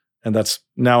 And that's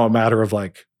now a matter of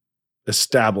like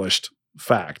established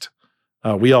fact.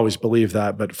 We always believe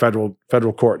that, but federal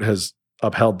court has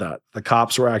upheld that. The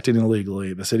cops were acting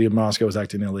illegally. The city of Moscow was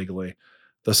acting illegally.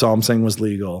 The psalm saying was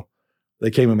legal. They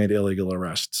came and made illegal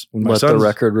arrests. Let the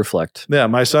record reflect. Yeah,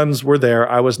 my sons were there.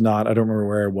 I was not. I don't remember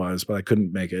where it was, but I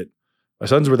couldn't make it. My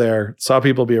sons were there, saw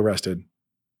people be arrested.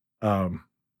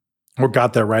 Or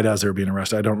got there right as they were being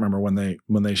arrested. I don't remember when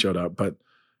they showed up, but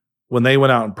when they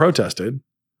went out and protested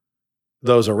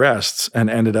those arrests and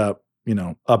ended up,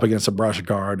 up against a brush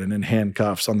guard and in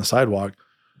handcuffs on the sidewalk,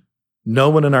 no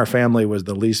one in our family was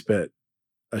the least bit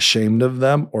ashamed of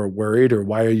them or worried or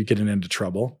why are you getting into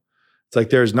trouble? It's like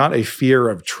there's not a fear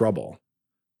of trouble.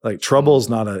 Like trouble is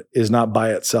not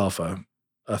by itself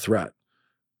a threat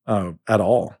at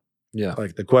all. Yeah.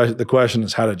 Like the question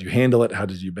is, how did you handle it? How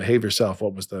did you behave yourself?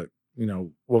 What was the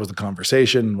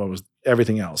conversation? What was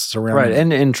everything else surrounding right. it?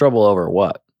 And in trouble over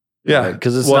what? Yeah.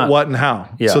 Because it's what and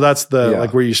how. Yeah. So that's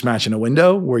like, were you smashing a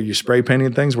window? Were you spray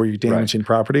painting things? Were you damaging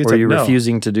property? Or are you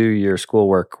refusing to do your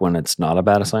schoolwork when it's not a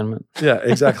bad assignment? Yeah,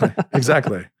 exactly.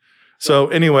 Exactly. So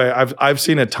anyway, I've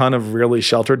seen a ton of really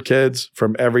sheltered kids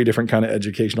from every different kind of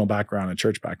educational background and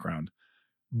church background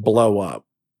blow up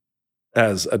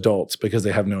as adults because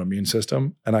they have no immune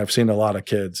system. And I've seen a lot of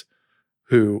kids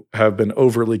who have been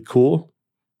overly cool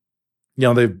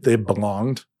they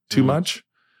belonged too much.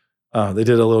 They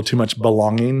did a little too much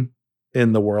belonging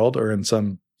in the world or in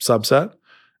some subset.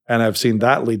 And I've seen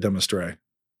that lead them astray.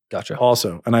 Gotcha.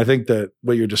 Also. And I think that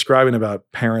what you're describing about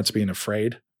parents being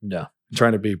afraid,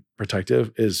 trying to be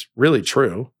protective is really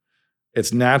true.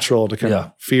 It's natural to kind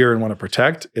of fear and want to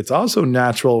protect. It's also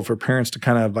natural for parents to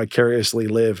kind of vicariously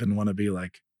live and want to be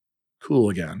like cool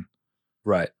again.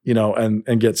 Right.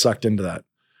 And get sucked into that.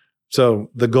 So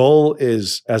the goal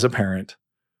is, as a parent,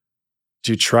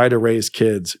 to try to raise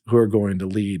kids who are going to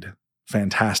lead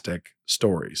fantastic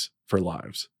stories for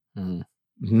lives. Mm-hmm.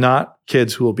 Not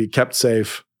kids who will be kept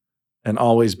safe and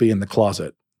always be in the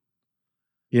closet.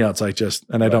 It's like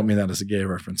and I don't mean that as a gay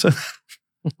reference.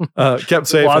 Kept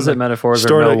safe. Closet metaphors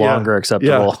are no longer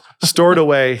acceptable. Yeah. Stored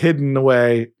away, hidden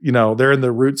away. They're in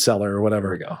the root cellar or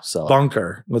whatever. There we go. Cellar.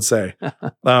 Bunker, let's say.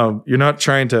 You're not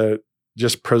trying to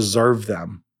just preserve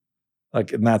them.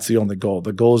 And that's the only goal.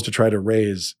 The goal is to try to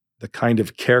raise the kind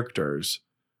of characters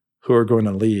who are going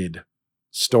to lead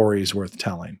stories worth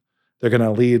telling. They're going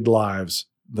to lead lives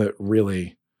that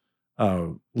really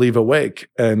leave a wake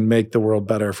and make the world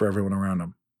better for everyone around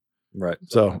them. Right.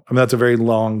 So, that's a very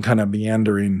long kind of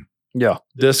meandering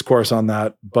discourse on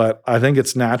that. But I think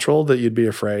it's natural that you'd be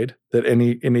afraid, that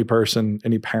any person,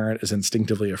 any parent is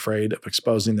instinctively afraid of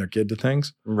exposing their kid to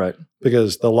things. Right.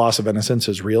 Because the loss of innocence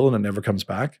is real and it never comes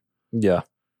back. Yeah.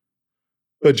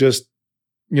 But just,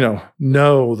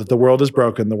 know that the world is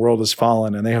broken, the world is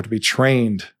fallen, and they have to be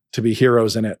trained to be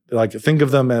heroes in it. Think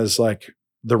of them as like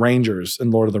the Rangers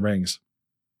in Lord of the Rings.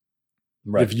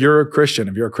 Right. If you're a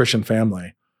Christian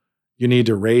family, you need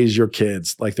to raise your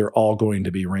kids like they're all going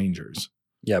to be Rangers.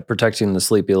 Yeah, protecting the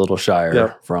sleepy little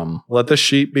shire from... Let the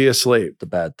sheep be asleep. The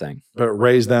bad thing. But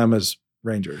raise them as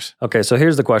Rangers. Okay, so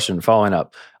here's the question following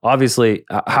up. Obviously,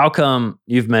 how come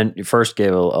you first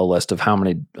gave a list of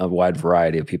a wide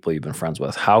variety of people you've been friends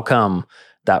with. How come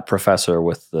that professor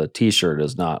with the t-shirt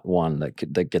is not one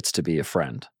that gets to be a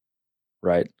friend?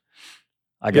 Right?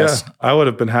 I guess. Yeah, I would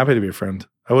have been happy to be a friend.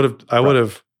 I would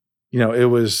have, it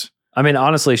was... I mean,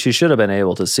 honestly, she should have been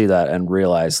able to see that and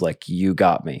realize, you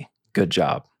got me. Good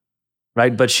job.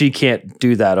 Right? But she can't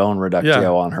do that own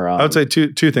reductio on her own. I would say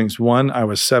two things. One, I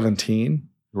was 17.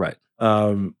 Right.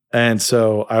 And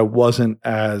so I wasn't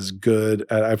as good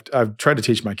at, I've tried to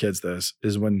teach my kids this,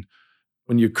 is when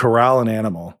you corral an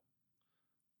animal,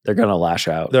 they're going to lash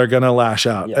out.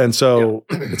 Yeah. And so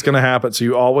it's going to happen. So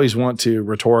you always want to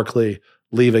rhetorically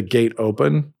leave a gate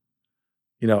open.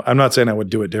 I'm not saying I would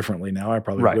do it differently now. I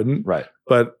probably wouldn't. Right.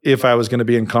 But if I was going to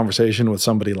be in conversation with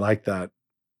somebody like that,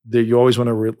 you always want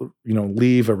to,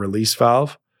 leave a release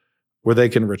valve where they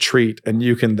can retreat and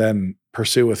you can then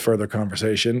pursue with further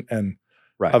conversation. And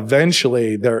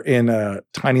eventually they're in a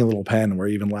tiny little pen where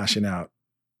even lashing out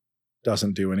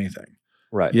doesn't do anything.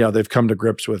 Right. They've come to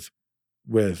grips with.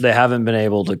 They haven't been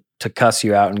able to cuss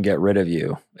you out and get rid of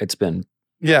you. It's been.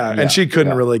 Yeah. And she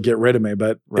couldn't really get rid of me,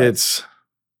 but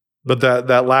but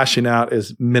that lashing out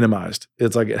is minimized.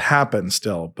 It's like it happens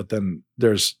still, but then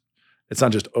it's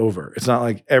not just over. It's not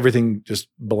like everything just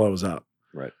blows up.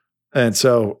 Right. And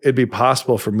so it'd be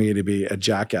possible for me to be a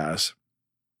jackass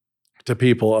to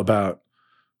people about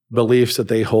beliefs that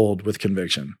they hold with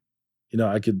conviction.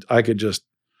 I could just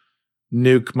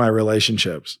nuke my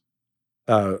relationships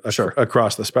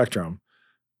across the spectrum.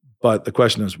 But the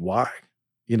question is why?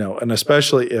 And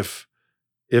especially if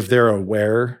they're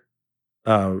aware,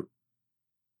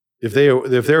 if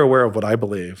they're aware of what I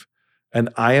believe, and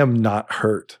I am not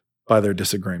hurt by their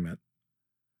disagreement,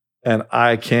 and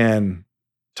I can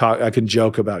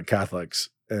joke about Catholics,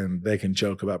 and they can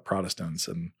joke about Protestants,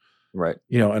 and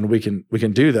and we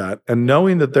can do that, and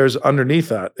knowing that there's underneath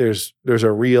that there's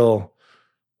a real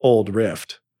old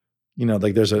rift,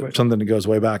 there's something that goes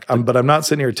way back. But I'm not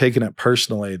sitting here taking it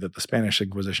personally that the Spanish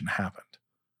Inquisition happened.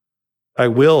 I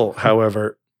will,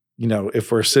 however.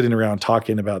 If we're sitting around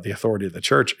talking about the authority of the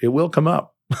church, it will come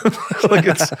up.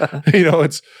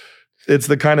 It's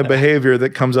the kind of behavior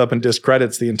that comes up and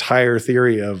discredits the entire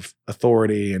theory of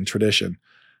authority and tradition.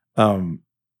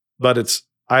 But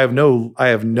I have no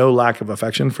lack of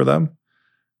affection for them,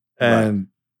 and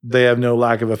they have no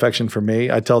lack of affection for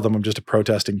me. I tell them I'm just a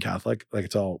protesting Catholic, like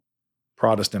it's all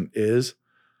Protestant is.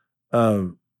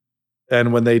 And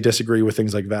when they disagree with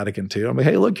things like Vatican II, I'm like,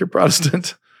 hey, look, you're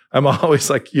Protestant. I'm always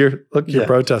like, you're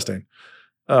protesting.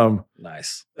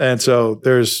 Nice. And so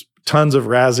there's tons of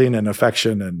razzing and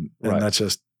affection, and that's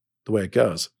just the way it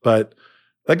goes. But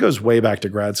that goes way back to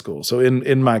grad school. So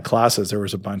in my classes, there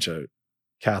was a bunch of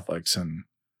Catholics and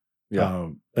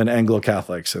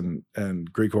Anglo-Catholics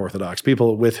and Greek Orthodox,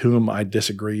 people with whom I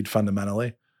disagreed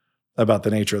fundamentally about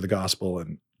the nature of the gospel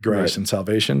and grace and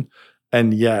salvation.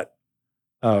 And yet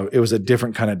it was a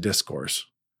different kind of discourse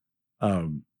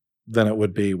than it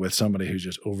would be with somebody who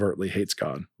just overtly hates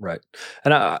God. Right.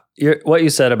 And what you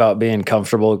said about being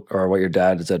comfortable, or what your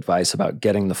dad's advice about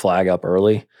getting the flag up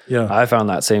early. Yeah. I found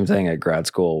that same thing at grad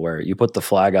school, where you put the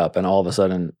flag up and all of a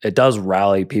sudden it does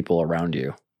rally people around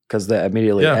you, because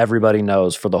immediately everybody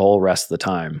knows for the whole rest of the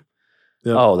time,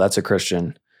 oh, that's a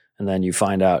Christian. And then you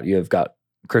find out you've got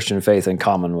Christian faith in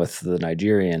common with the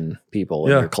Nigerian people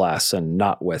in your class and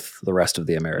not with the rest of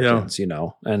the Americans, you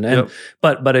know?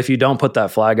 But if you don't put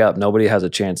that flag up, nobody has a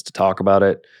chance to talk about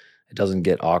it. It doesn't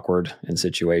get awkward in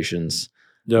situations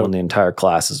when the entire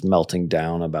class is melting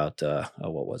down about,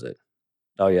 what was it?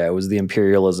 Oh yeah, it was the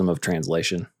imperialism of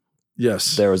translation.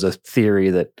 Yes. There was a theory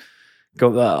that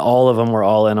all of them were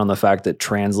all in on the fact that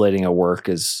translating a work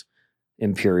is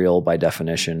imperial by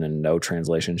definition and no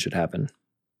translation should happen.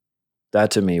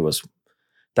 That to me was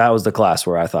the class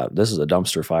where I thought, this is a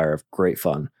dumpster fire of great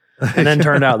fun. And then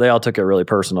turned out they all took it really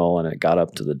personal, and it got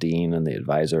up to the dean and the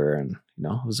advisor, and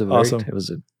it was awesome. It was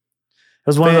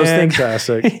one of those things.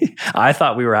 Fantastic. I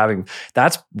thought we were having,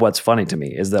 that's what's funny to me,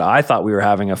 is that I thought we were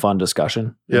having a fun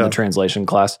discussion in the translation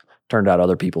class. Turned out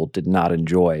other people did not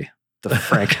enjoy the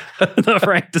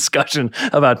frank discussion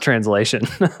about translation.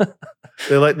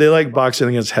 They like boxing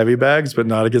against heavy bags, but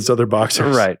not against other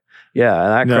boxers. Right.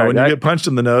 Yeah. When you get punched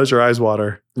in the nose, your eyes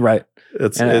water. Right.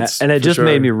 It just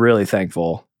made me really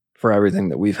thankful for everything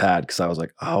that we've had, because I was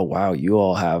like, oh, wow, you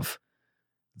all have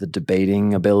the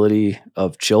debating ability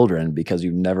of children, because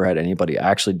you've never had anybody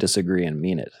actually disagree and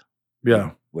mean it.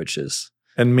 Yeah. Which is.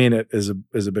 And mean it is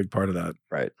a big part of that.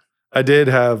 Right. I did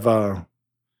have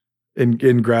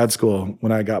in grad school,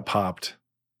 when I got popped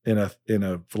in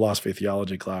a philosophy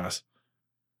theology class,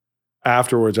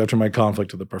 afterwards, after my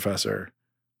conflict with the professor,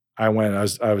 I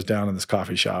was down in this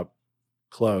coffee shop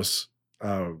close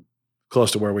to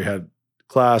where we had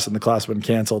class, and the class had been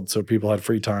canceled, so people had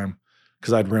free time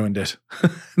because I'd ruined it.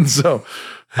 And so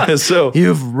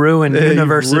you've ruined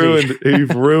university.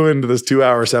 You've ruined this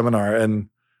 2-hour seminar. And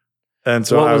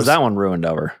so what was that one ruined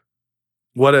over?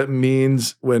 What it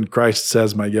means when Christ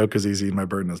says, "My yoke is easy and my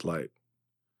burden is light."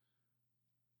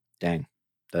 Dang.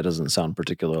 That doesn't sound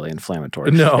particularly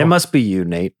inflammatory. No. It must be you,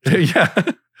 Nate.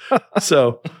 Yeah.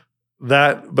 So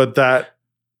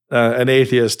an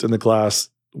atheist in the class,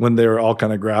 when they were all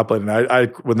kind of grappling,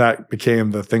 and when that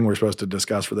became the thing we're supposed to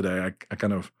discuss for the day, I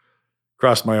kind of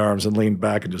crossed my arms and leaned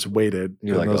back and just waited.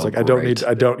 You're and like, I was like, great.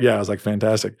 I was like,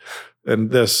 fantastic.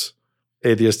 And this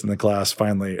atheist in the class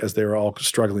finally, as they were all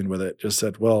struggling with it, just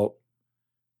said, well,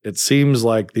 it seems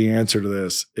like the answer to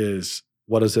this is,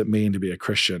 what does it mean to be a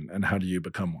Christian, and how do you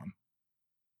become one?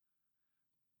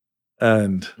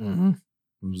 And I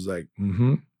was like,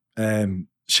 And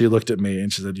she looked at me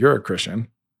and she said, "You're a Christian.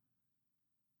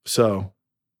 So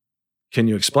can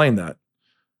you explain that?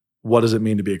 What does it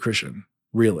mean to be a Christian,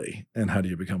 really? And how do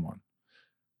you become one?"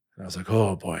 And I was like,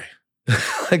 oh boy,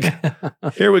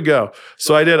 here we go.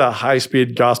 So I did a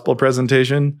high-speed gospel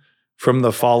presentation from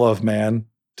the fall of man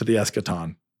to the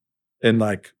eschaton in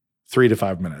like 3 to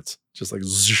 5 minutes, just like,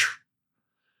 zzz.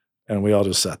 And we all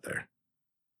just sat there.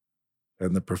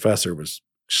 And the professor was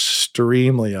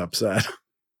extremely upset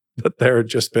that there had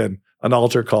just been an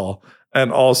altar call,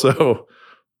 and also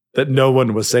that no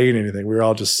one was saying anything. We were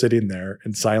all just sitting there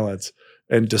in silence,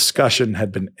 and discussion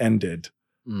had been ended.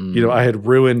 I had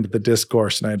ruined the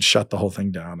discourse and I had shut the whole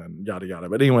thing down and yada, yada.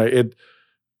 But anyway,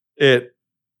 it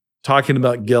talking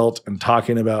about guilt and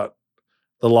talking about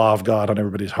the law of God on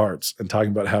everybody's hearts, and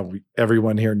talking about how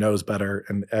everyone here knows better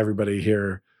and everybody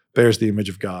here bears the image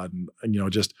of God,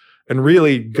 and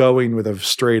really going with a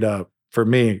straight up, for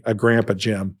me, a Grandpa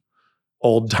Jim,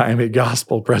 old-timey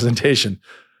gospel presentation.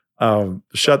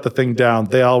 Shut the thing down.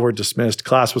 They all were dismissed.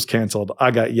 Class was canceled.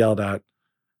 I got yelled at.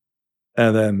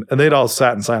 And they'd all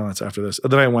sat in silence after this.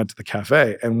 And then I went to the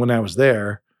cafe. And when I was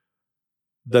there,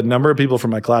 the number of people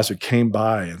from my class who came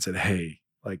by and said, "Hey,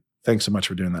 thanks so much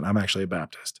for doing that. I'm actually a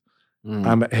Baptist.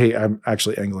 I'm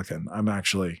actually Anglican. I'm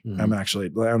actually, and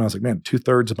I was like, man,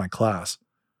 2/3 of my class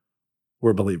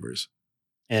were believers."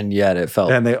 And yet it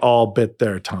felt. And they all bit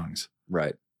their tongues.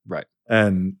 Right.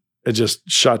 And it just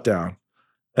shut down.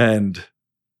 And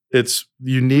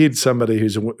you need somebody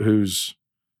who's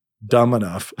dumb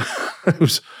enough,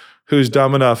 who's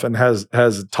dumb enough and has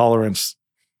tolerance,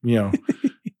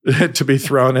 to be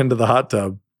thrown into the hot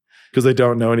tub because they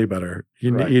don't know any better.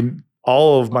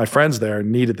 All of my friends there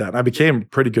needed that. And I became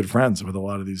pretty good friends with a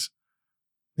lot of these,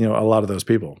 a lot of those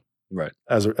people. Right.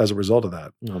 As a result of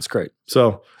that. That's great.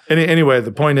 So anyway,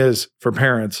 the point is, for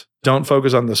parents, don't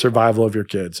focus on the survival of your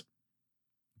kids.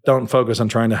 Don't focus on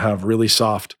trying to have really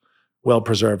soft,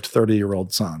 well-preserved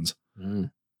 30-year-old sons.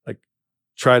 Like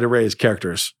try to raise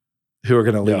characters who are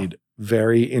going to lead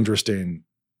very interesting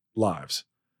lives.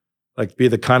 Like be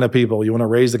the kind of people you want to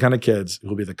raise, the kind of kids who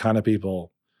will be the kind of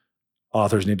people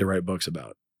authors need to write books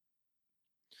about.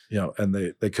 And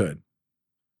they could.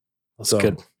 That's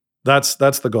good. That's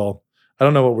the goal. I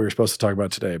don't know what we were supposed to talk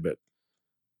about today, but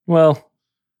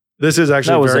this is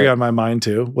actually very on my mind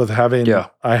too. With having,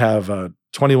 I have a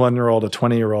 21-year-old, a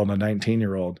 20-year-old, and a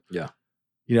 19-year-old. Yeah,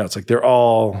 it's like they're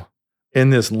all in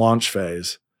this launch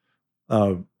phase,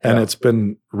 and it's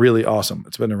been really awesome.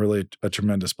 It's been a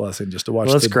tremendous blessing just to watch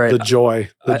the joy.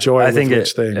 I think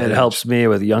it helps me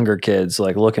with younger kids,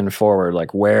 like looking forward,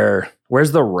 like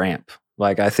where's the ramp?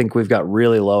 Like I think we've got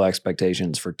really low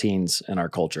expectations for teens in our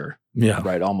culture. Yeah,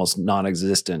 right. Almost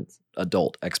non-existent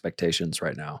adult expectations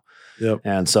right now. Yep.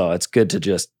 And so it's good to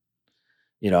just,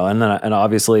 and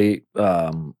obviously,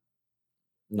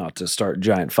 not to start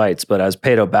giant fights, but as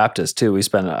Paedo Baptist too,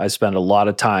 I spend a lot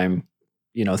of time,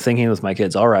 thinking with my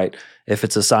kids, all right, if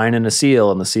it's a sign and a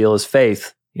seal and the seal is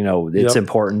faith, it's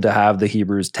important to have the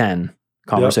Hebrews 10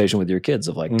 conversation with your kids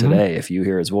of like today, if you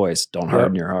hear his voice, don't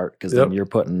harden your heart because then you're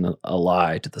putting a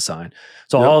lie to the sign.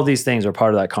 So all of these things are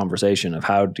part of that conversation of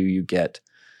how do you get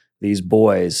these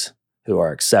boys who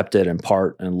are accepted and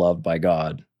part and loved by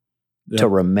God to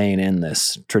remain in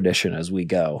this tradition as we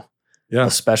go,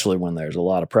 especially when there's a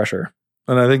lot of pressure.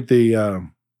 And I think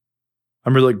I'm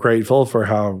really grateful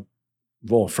for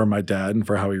for my dad and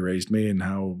for how he raised me and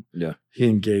how he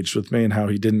engaged with me and how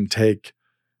he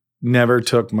never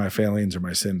took my failings or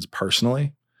my sins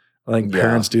personally. I think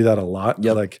parents do that a lot.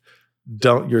 Yep. Like,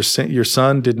 your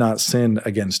son did not sin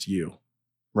against you.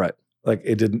 Right. Like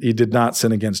he did not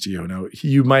sin against you. No,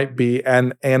 you might be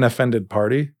an offended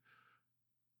party.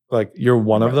 Like you're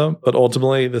one of them, but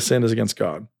ultimately the sin is against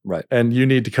God. Right. And you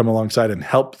need to come alongside and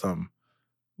help them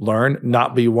learn,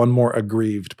 not be one more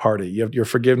aggrieved party. Your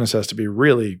forgiveness has to be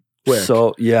really quick.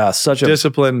 So such a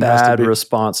discipline bad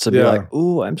response to be like,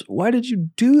 "Ooh, why did you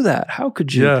do that? How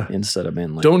could you?" Instead of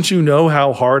being like, "Don't you know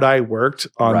how hard I worked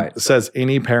on?" Says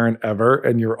any parent ever,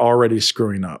 and you're already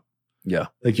screwing up. Yeah,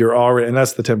 like you're already, and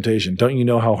that's the temptation. Don't you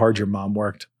know how hard your mom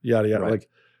worked? Yada yada. Like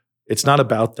it's not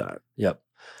about that. Yep.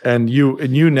 And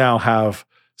you now have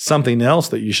something else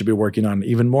that you should be working on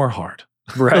even more hard.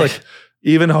 Right. Like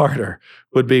even harder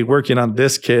would be working on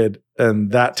this kid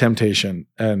and that temptation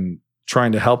and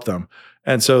trying to help them.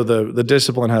 And so the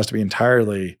discipline has to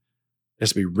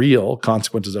be real.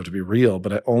 Consequences have to be real,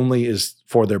 but it only is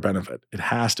for their benefit. It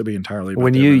has to be entirely about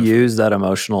when their you benefit. use that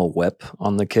emotional whip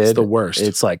on the kid. It's the worst.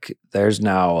 It's like there's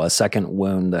now a second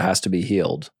wound that has to be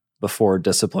healed before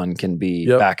discipline can be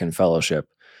back in fellowship.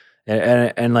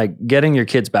 And like getting your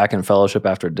kids back in fellowship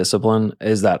after discipline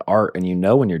is that art, and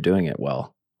when you're doing it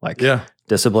well. Like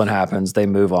discipline happens, they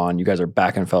move on, you guys are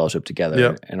back in fellowship together.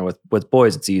 Yep. And with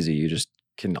boys, it's easy. You just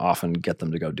can often get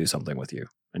them to go do something with you,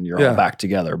 and you're all back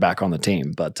together, back on the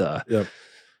team. But but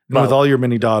with all your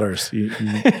many daughters, you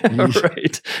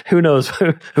right? Who knows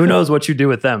what you do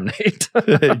with them, Nate?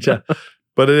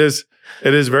 But it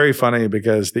is very funny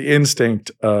because the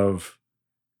instinct of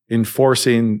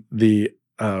enforcing the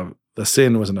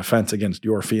sin was an offense against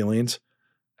your feelings,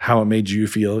 how it made you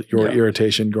feel, your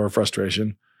irritation, your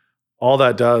frustration. All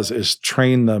that does is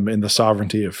train them in the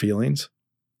sovereignty of feelings.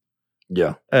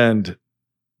 Yeah. And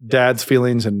dad's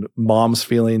feelings and mom's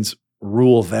feelings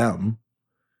rule them.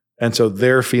 And so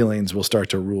their feelings will start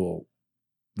to rule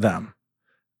them.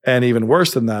 And even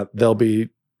worse than that, they'll be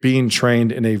being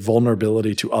trained in a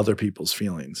vulnerability to other people's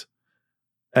feelings.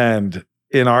 And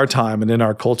in our time and in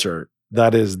our culture,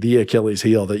 that is the Achilles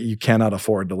heel that you cannot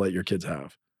afford to let your kids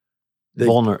have. Is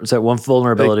that one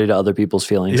vulnerability to other people's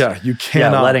feelings? Yeah, you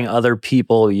cannot. Letting other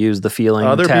people use the feeling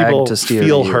other tag people to steer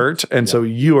feel you. hurt. And so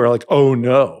you are like, oh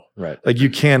no. Right. Like you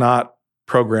cannot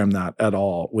program that at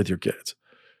all with your kids.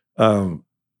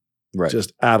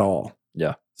 Just at all.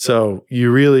 Yeah. So you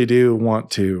really do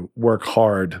want to work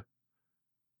hard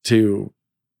to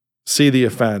see the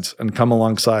offense and come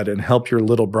alongside and help your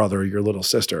little brother, your little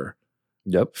sister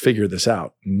figure this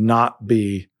out, not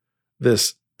be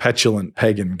this petulant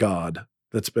pagan god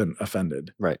that's been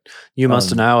offended. Right. You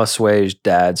must now assuage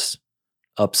dad's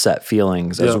upset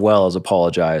feelings as well as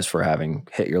apologize for having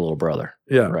hit your little brother.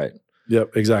 Yeah. Right.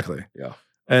 Yep. Exactly. Yeah.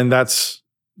 And that's,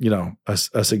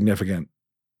 a significant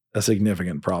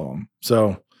problem.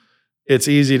 So it's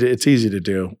easy to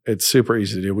do. It's super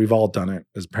easy to do. We've all done it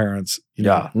as parents.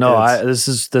 This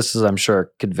is, I'm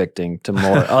sure, convicting to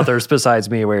more others besides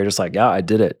me, where you're just like, yeah, I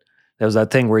did it. There was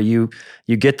that thing where you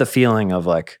get the feeling of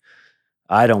like,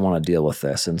 I don't want to deal with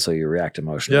this. And so you react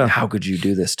emotionally. Yeah. How could you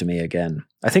do this to me again?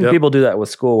 I think Yep. people do that with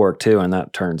schoolwork too. And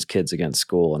that turns kids against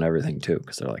school and everything too.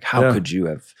 Because they're like, how Yeah. could you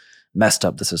have messed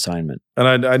up this assignment?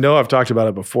 And I know I've talked about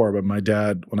it before, but my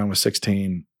dad, when I was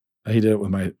 16, he did it with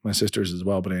my sisters as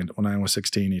well. But when I was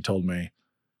 16, he told me,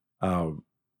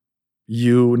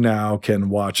 you now can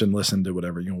watch and listen to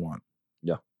whatever you want.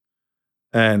 Yeah.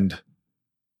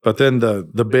 But then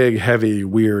the big, heavy,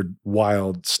 weird,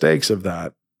 wild stakes of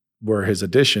that were his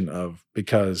addition of,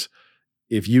 because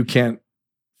if you can't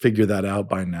figure that out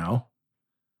by now,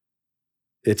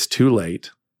 it's too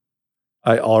late.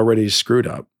 I already screwed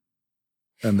up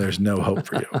and there's no hope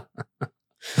for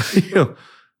you.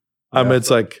 It's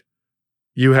like,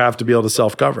 you have to be able to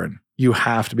self-govern. You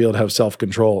have to be able to have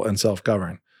self-control and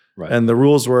self-govern. Right. And the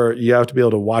rules were, you have to be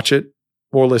able to watch it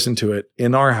or listen to it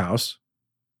in our house,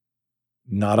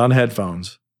 not on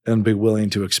headphones, and be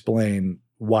willing to explain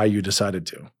why you decided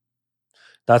to.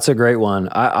 That's a great one.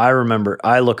 I remember,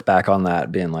 I look back on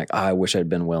that being like, I wish I'd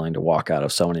been willing to walk out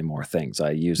of so many more things.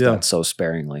 I used that so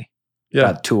sparingly. Yeah.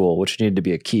 That tool, which needed to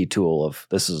be a key tool of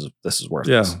this is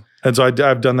worthless. Yeah. And so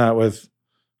I've done that with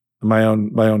my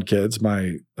own kids.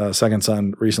 My second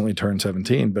son recently turned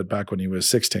 17, but back when he was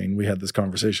 16, we had this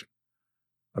conversation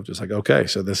of just like, okay,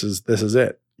 so this is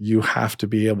it. You have to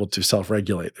be able to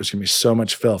self-regulate. There's going to be so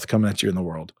much filth coming at you in the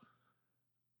world.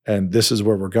 And this is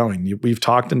where we're going. We've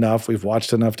talked enough. We've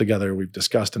watched enough together. We've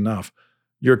discussed enough.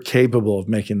 You're capable of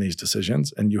making these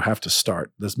decisions, and you have to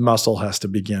start. This muscle has to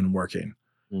begin working.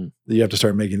 You have to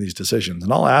start making these decisions.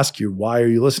 And I'll ask you, why are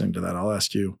you listening to that? I'll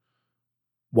ask you,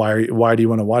 why do you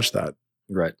want to watch that?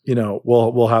 Right.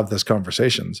 We'll have these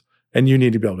conversations, and you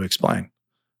need to be able to explain,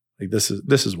 like, this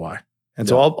is why. And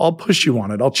so I'll push you on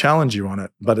it. I'll challenge you on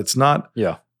it, but it's not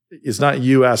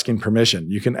you asking permission.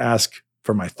 You can ask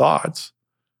for my thoughts.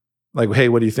 Like, hey,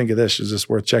 what do you think of this? Is this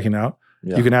worth checking out?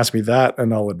 Yeah. You can ask me that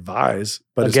and I'll advise,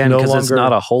 but again, because it's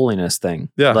not a holiness thing.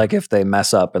 Yeah. Like if they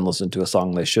mess up and listen to a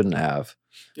song they shouldn't have,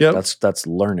 that's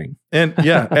learning. And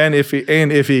and if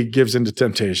he gives into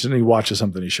temptation, he watches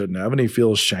something he shouldn't have and he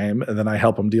feels shame, and then I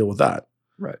help him deal with that.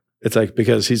 Right. It's like,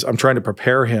 because I'm trying to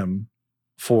prepare him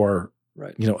for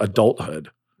adulthood.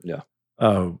 Yeah.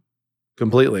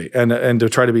 Completely. And to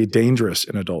try to be dangerous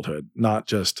in adulthood, not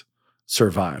just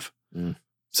survive.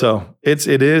 So it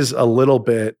is a little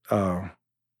bit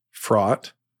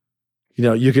fraught.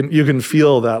 You can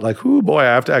feel that, like, oh boy,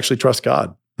 I have to actually trust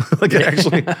God. Like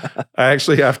I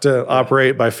actually have to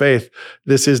operate by faith.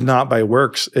 This is not by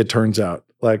works, it turns out.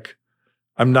 Like,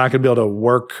 I'm not going to be able to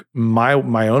work my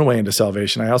own way into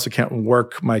salvation. I also can't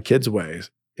work my kids'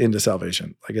 ways into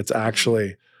salvation. Like, it's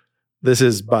actually, this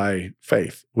is by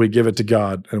faith. We give it to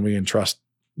God and we entrust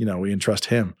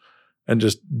him and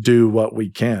just do what we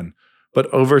can. But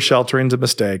over sheltering is a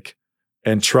mistake,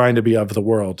 and trying to be of the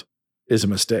world is a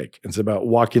mistake. It's about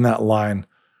walking that line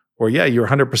where, you're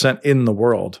 100% in the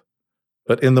world,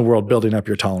 but in the world, building up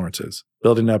your tolerances,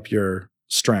 building up your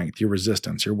strength, your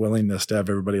resistance, your willingness to have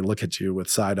everybody look at you with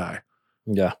side eye.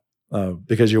 Yeah.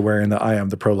 Because you're wearing the I am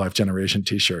the pro-life generation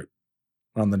t-shirt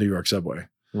on the New York subway.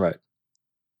 Right.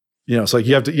 It's like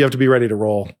you have to be ready to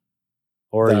roll.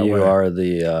 Or you are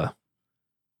the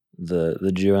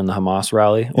Jew in the Hamas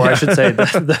rally, or I should say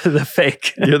the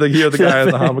fake. You're the guy in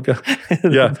the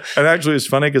Hanukkah. Yeah. And actually it's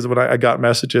funny because when I got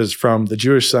messages from the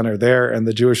Jewish Center there, and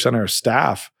the Jewish Center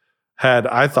staff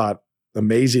I thought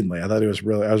amazingly, I was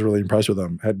really impressed with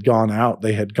them, they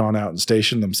had gone out and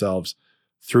stationed themselves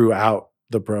throughout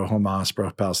the pro-Hamas,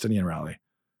 pro-Palestinian rally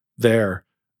there,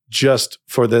 just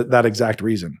for that exact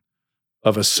reason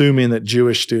of assuming that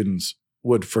Jewish students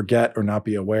would forget or not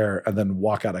be aware and then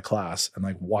walk out of class and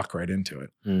like walk right into it.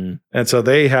 And so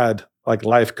they had like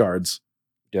lifeguards,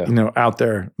 out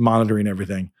there monitoring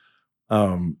everything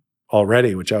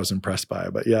already, which I was impressed by.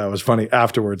 But it was funny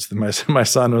afterwards. My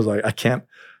son was like,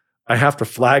 I have to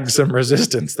flag some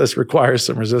resistance. This requires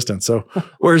some resistance. So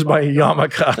where's my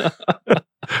yarmulke?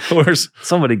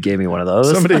 Somebody gave me one of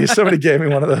those. Somebody gave me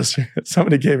one of those.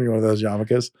 Somebody gave me one of those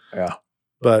yarmulkes. Yeah.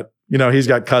 But he's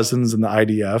got cousins in the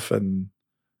IDF, and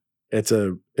it's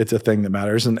a thing that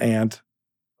matters. An aunt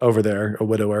over there, a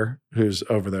widower who's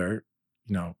over there,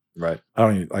 right. I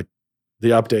don't even, like, the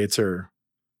updates are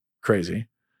crazy.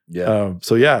 Yeah.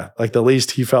 Like the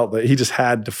least he felt that he just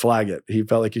had to flag it. He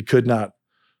felt like he could not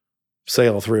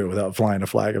sail through without flying a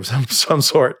flag of some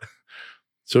sort.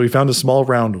 So he found a small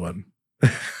round one.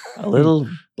 A little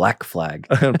black flag.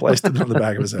 And placed it on the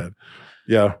back of his head.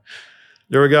 Yeah.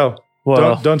 There we go.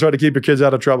 Well, don't try to keep your kids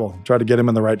out of trouble. Try to get them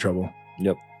in the right trouble.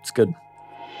 Yep. It's good.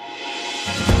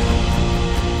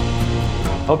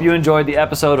 Hope you enjoyed the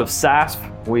episode of SASP.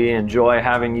 We enjoy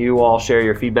having you all share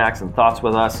your feedbacks and thoughts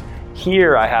with us.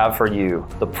 Here I have for you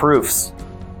the proofs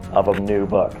of a new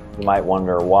book. You might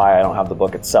wonder why I don't have the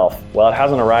book itself. Well, it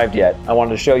hasn't arrived yet. I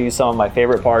wanted to show you some of my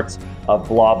favorite parts of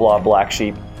Blah Blah Black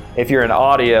Sheep. If you're in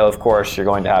audio, of course, you're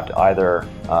going to have to either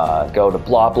go to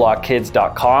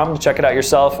blahblahkids.com to check it out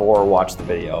yourself or watch the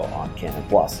video on Canon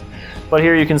Plus. But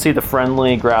here you can see the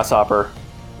friendly grasshopper.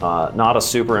 Not a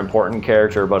super important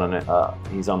character, but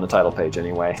he's on the title page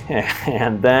anyway.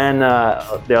 And then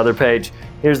the other page,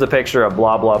 here's the picture of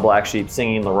Blah Blah Black Sheep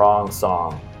singing the wrong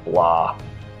song, Blah.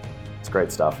 It's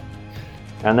great stuff.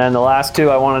 And then the last two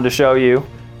I wanted to show you,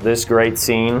 this great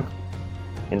scene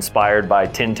inspired by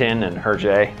Tintin and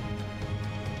Hergé.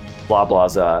 Blah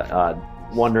Blah's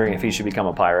wondering if he should become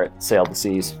a pirate, sail the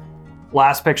seas.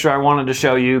 Last picture I wanted to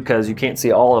show you, because you can't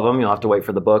see all of them, you'll have to wait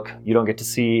for the book. You don't get to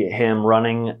see him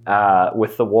running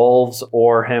with the wolves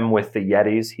or him with the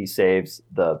yetis. He saves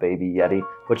the baby yeti.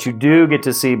 But you do get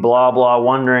to see Blah Blah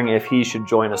wondering if he should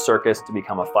join a circus to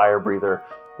become a fire breather,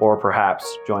 or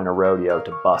perhaps join a rodeo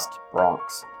to bust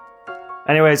broncs.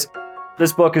 Anyways,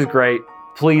 this book is great.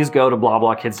 Please go to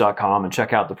blahblahkids.com and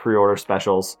check out the pre-order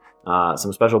specials.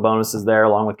 Some special bonuses there,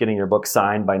 along with getting your book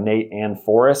signed by Nate and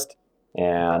Forrest,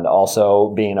 and also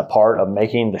being a part of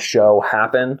making the show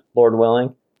happen, Lord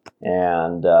willing,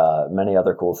 and many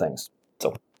other cool things.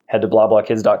 So head to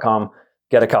blahblahkids.com,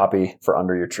 get a copy for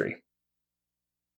under your tree.